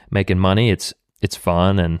making money, it's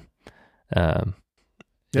fun. And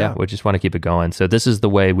we just want to keep it going. So this is the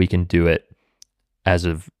way we can do it as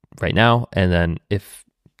of right now. And then if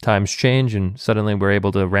times change and suddenly we're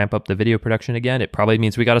able to ramp up the video production again, it probably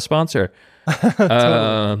means we got a sponsor.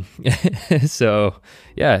 So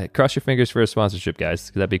yeah, cross your fingers for a sponsorship, guys,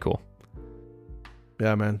 because that'd be cool.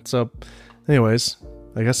 Yeah, man. So anyways,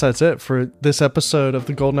 I guess that's it for this episode of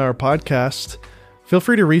the Golden Hour podcast. Feel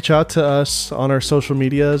free to reach out to us on our social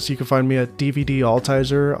medias. You can find me at DVD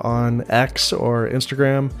Altizer on X or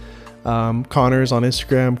Instagram. Connor's on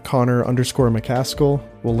Instagram, Connor_McCaskill.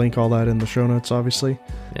 We'll link all that in the show notes, obviously.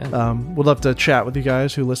 Yeah. We'd love to chat with you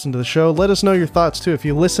guys who listen to the show. Let us know your thoughts too. If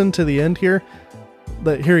you listen to the end here,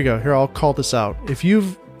 here you go. Here, I'll call this out. If you're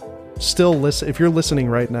listening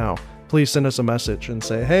right now, please send us a message and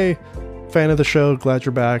say, hey, fan of the show, glad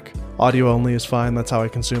you're back. Audio only is fine. That's how I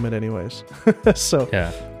consume it anyways. So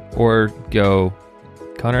yeah. Or go,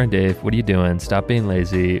 Connor and Dave, what are you doing? Stop being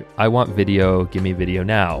lazy. I want video. Give me video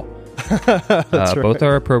now. Right. Both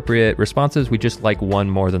are appropriate responses. We just like one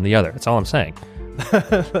more than the other. That's all I'm saying.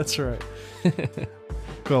 That's right.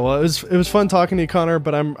 Cool. Well, it was fun talking to you, Connor,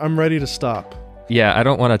 but I'm ready to stop. Yeah, I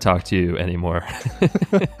don't want to talk to you anymore.